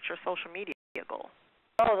mission, what's your social media goal?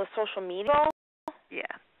 Oh, the social media goal? Yeah.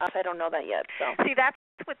 I don't know that yet. So see, that's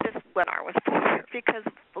what this webinar was for, because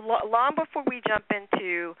long before we jump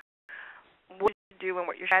into what you do and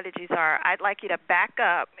what your strategies are, I'd like you to back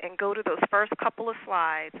up and go to those first couple of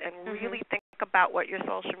slides and really think about what your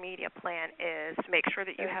social media plan is, to make sure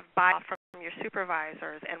that you have buy-off from your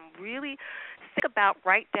supervisors, and really think about,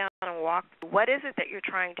 write down and walk through what is it that you're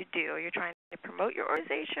trying to do. Are you trying to promote your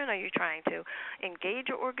organization? Are you trying to engage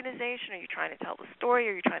your organization? Are you trying to tell the story?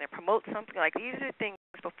 Are you trying to promote something? Like, these are things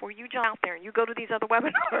before you jump out there and you go to these other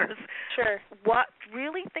webinars. Sure.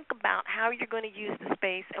 Really think about how you're going to use the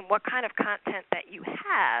space and what kind of content that you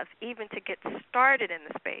have, even to get started in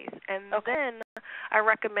the space. And then I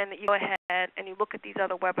recommend that you go ahead and you look at these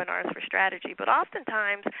other webinars for strategy. But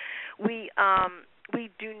oftentimes we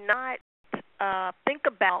do not think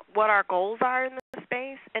about what our goals are in the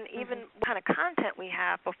space and even what kind of content we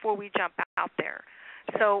have before we jump out there.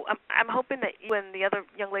 So I'm hoping that you and the other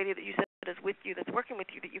young lady that you said is with you, that's working with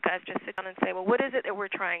you, that you guys just sit down and say, well, what is it that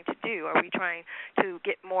we're trying to do? Are we trying to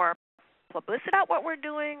get more publicity about what we're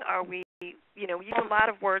doing? Are we, we use a lot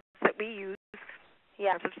of words that we use.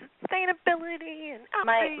 Yeah. In terms of sustainability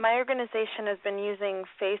and my organization has been using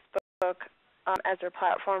Facebook as their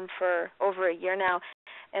platform for over a year now,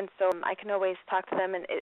 and so I can always talk to them. And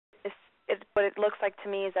what it looks like to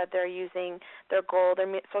me is that they're using their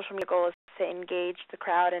social media goal is to engage the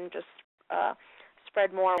crowd and just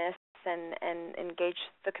spread more awareness and engage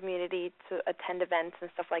the community to attend events and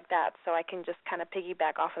stuff like that. So I can just kind of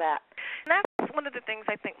piggyback off of that. And that's one of the things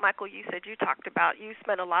I think, Michael, you said you talked about. You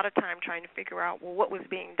spent a lot of time trying to figure out, well, what was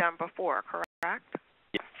being done before, correct?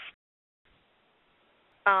 Yes.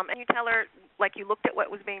 And you tell her, like, you looked at what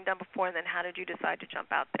was being done before, and then how did you decide to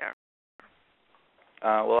jump out there?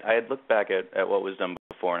 Well, I had looked back at what was done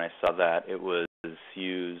before, and I saw that it was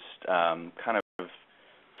used kind of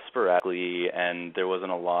sporadically, and there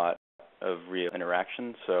wasn't a lot of real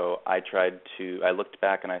interaction. So I looked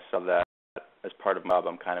back and I saw that as part of my job,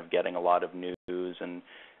 I'm kind of getting a lot of news, and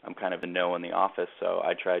I'm kind of in know in the office. So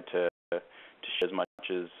I tried to share as much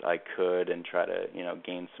as I could and try to,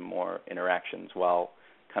 gain some more interactions while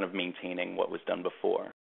kind of maintaining what was done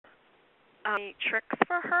before. Any tricks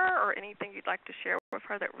for her or anything you'd like to share with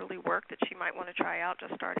her that really worked that she might want to try out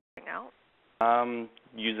just starting out?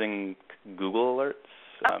 Using Google Alerts.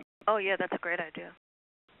 Yeah, that's a great idea.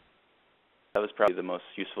 That was probably the most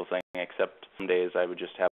useful thing, except some days I would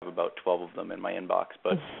just have about 12 of them in my inbox.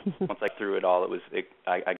 But once I threw it all,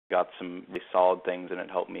 I got some really solid things, and it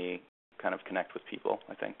helped me kind of connect with people,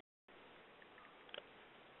 I think.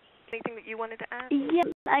 anything that you wanted to add? Yeah,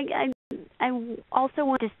 I also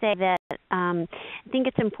want to say that I think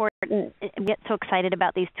it's important. We get so excited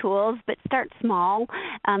about these tools, but start small.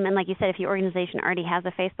 And like you said, if your organization already has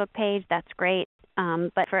a Facebook page, that's great.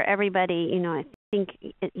 But for everybody, you know, I think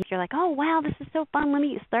if you're like, oh wow, this is so fun. Let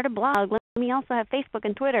me start a blog. Let me also have Facebook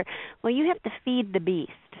and Twitter. Well, you have to feed the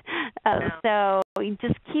beast. So you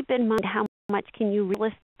just keep in mind how much can you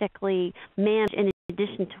realistically manage in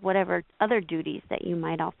addition to whatever other duties that you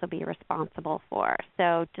might also be responsible for.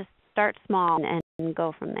 So just start small and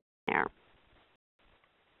go from there.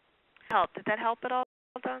 Did that help at all,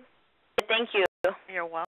 Dawn? Thank you. You're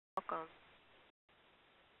welcome.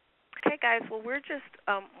 Okay, guys. Well, we're just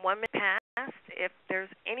 1 minute past. If there's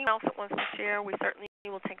anyone else that wants to share, we certainly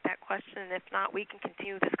will take that question. And if not, we can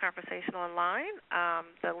continue this conversation online.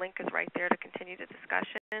 The link is right there to continue the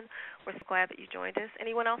discussion. We're so glad that you joined us.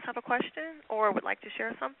 Anyone else have a question or would like to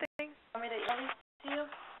share something? Want me to see you?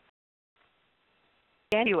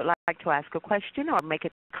 If you would like to ask a question or make a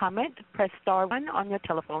comment, press star 1 on your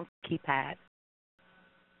telephone keypad.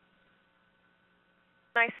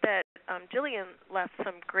 Nice that Jillian left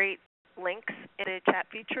some great links in the chat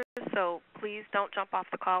feature, so please don't jump off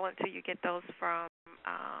the call until you get those from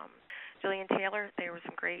Jillian Taylor. There were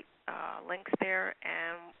some great links there,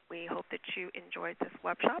 and we hope that you enjoyed this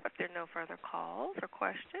workshop. If there are no further calls or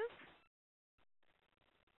questions.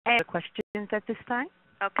 Any questions at this time?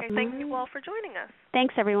 Okay, thank you all for joining us.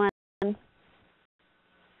 Thanks, everyone. This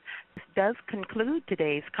does conclude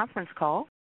today's conference call.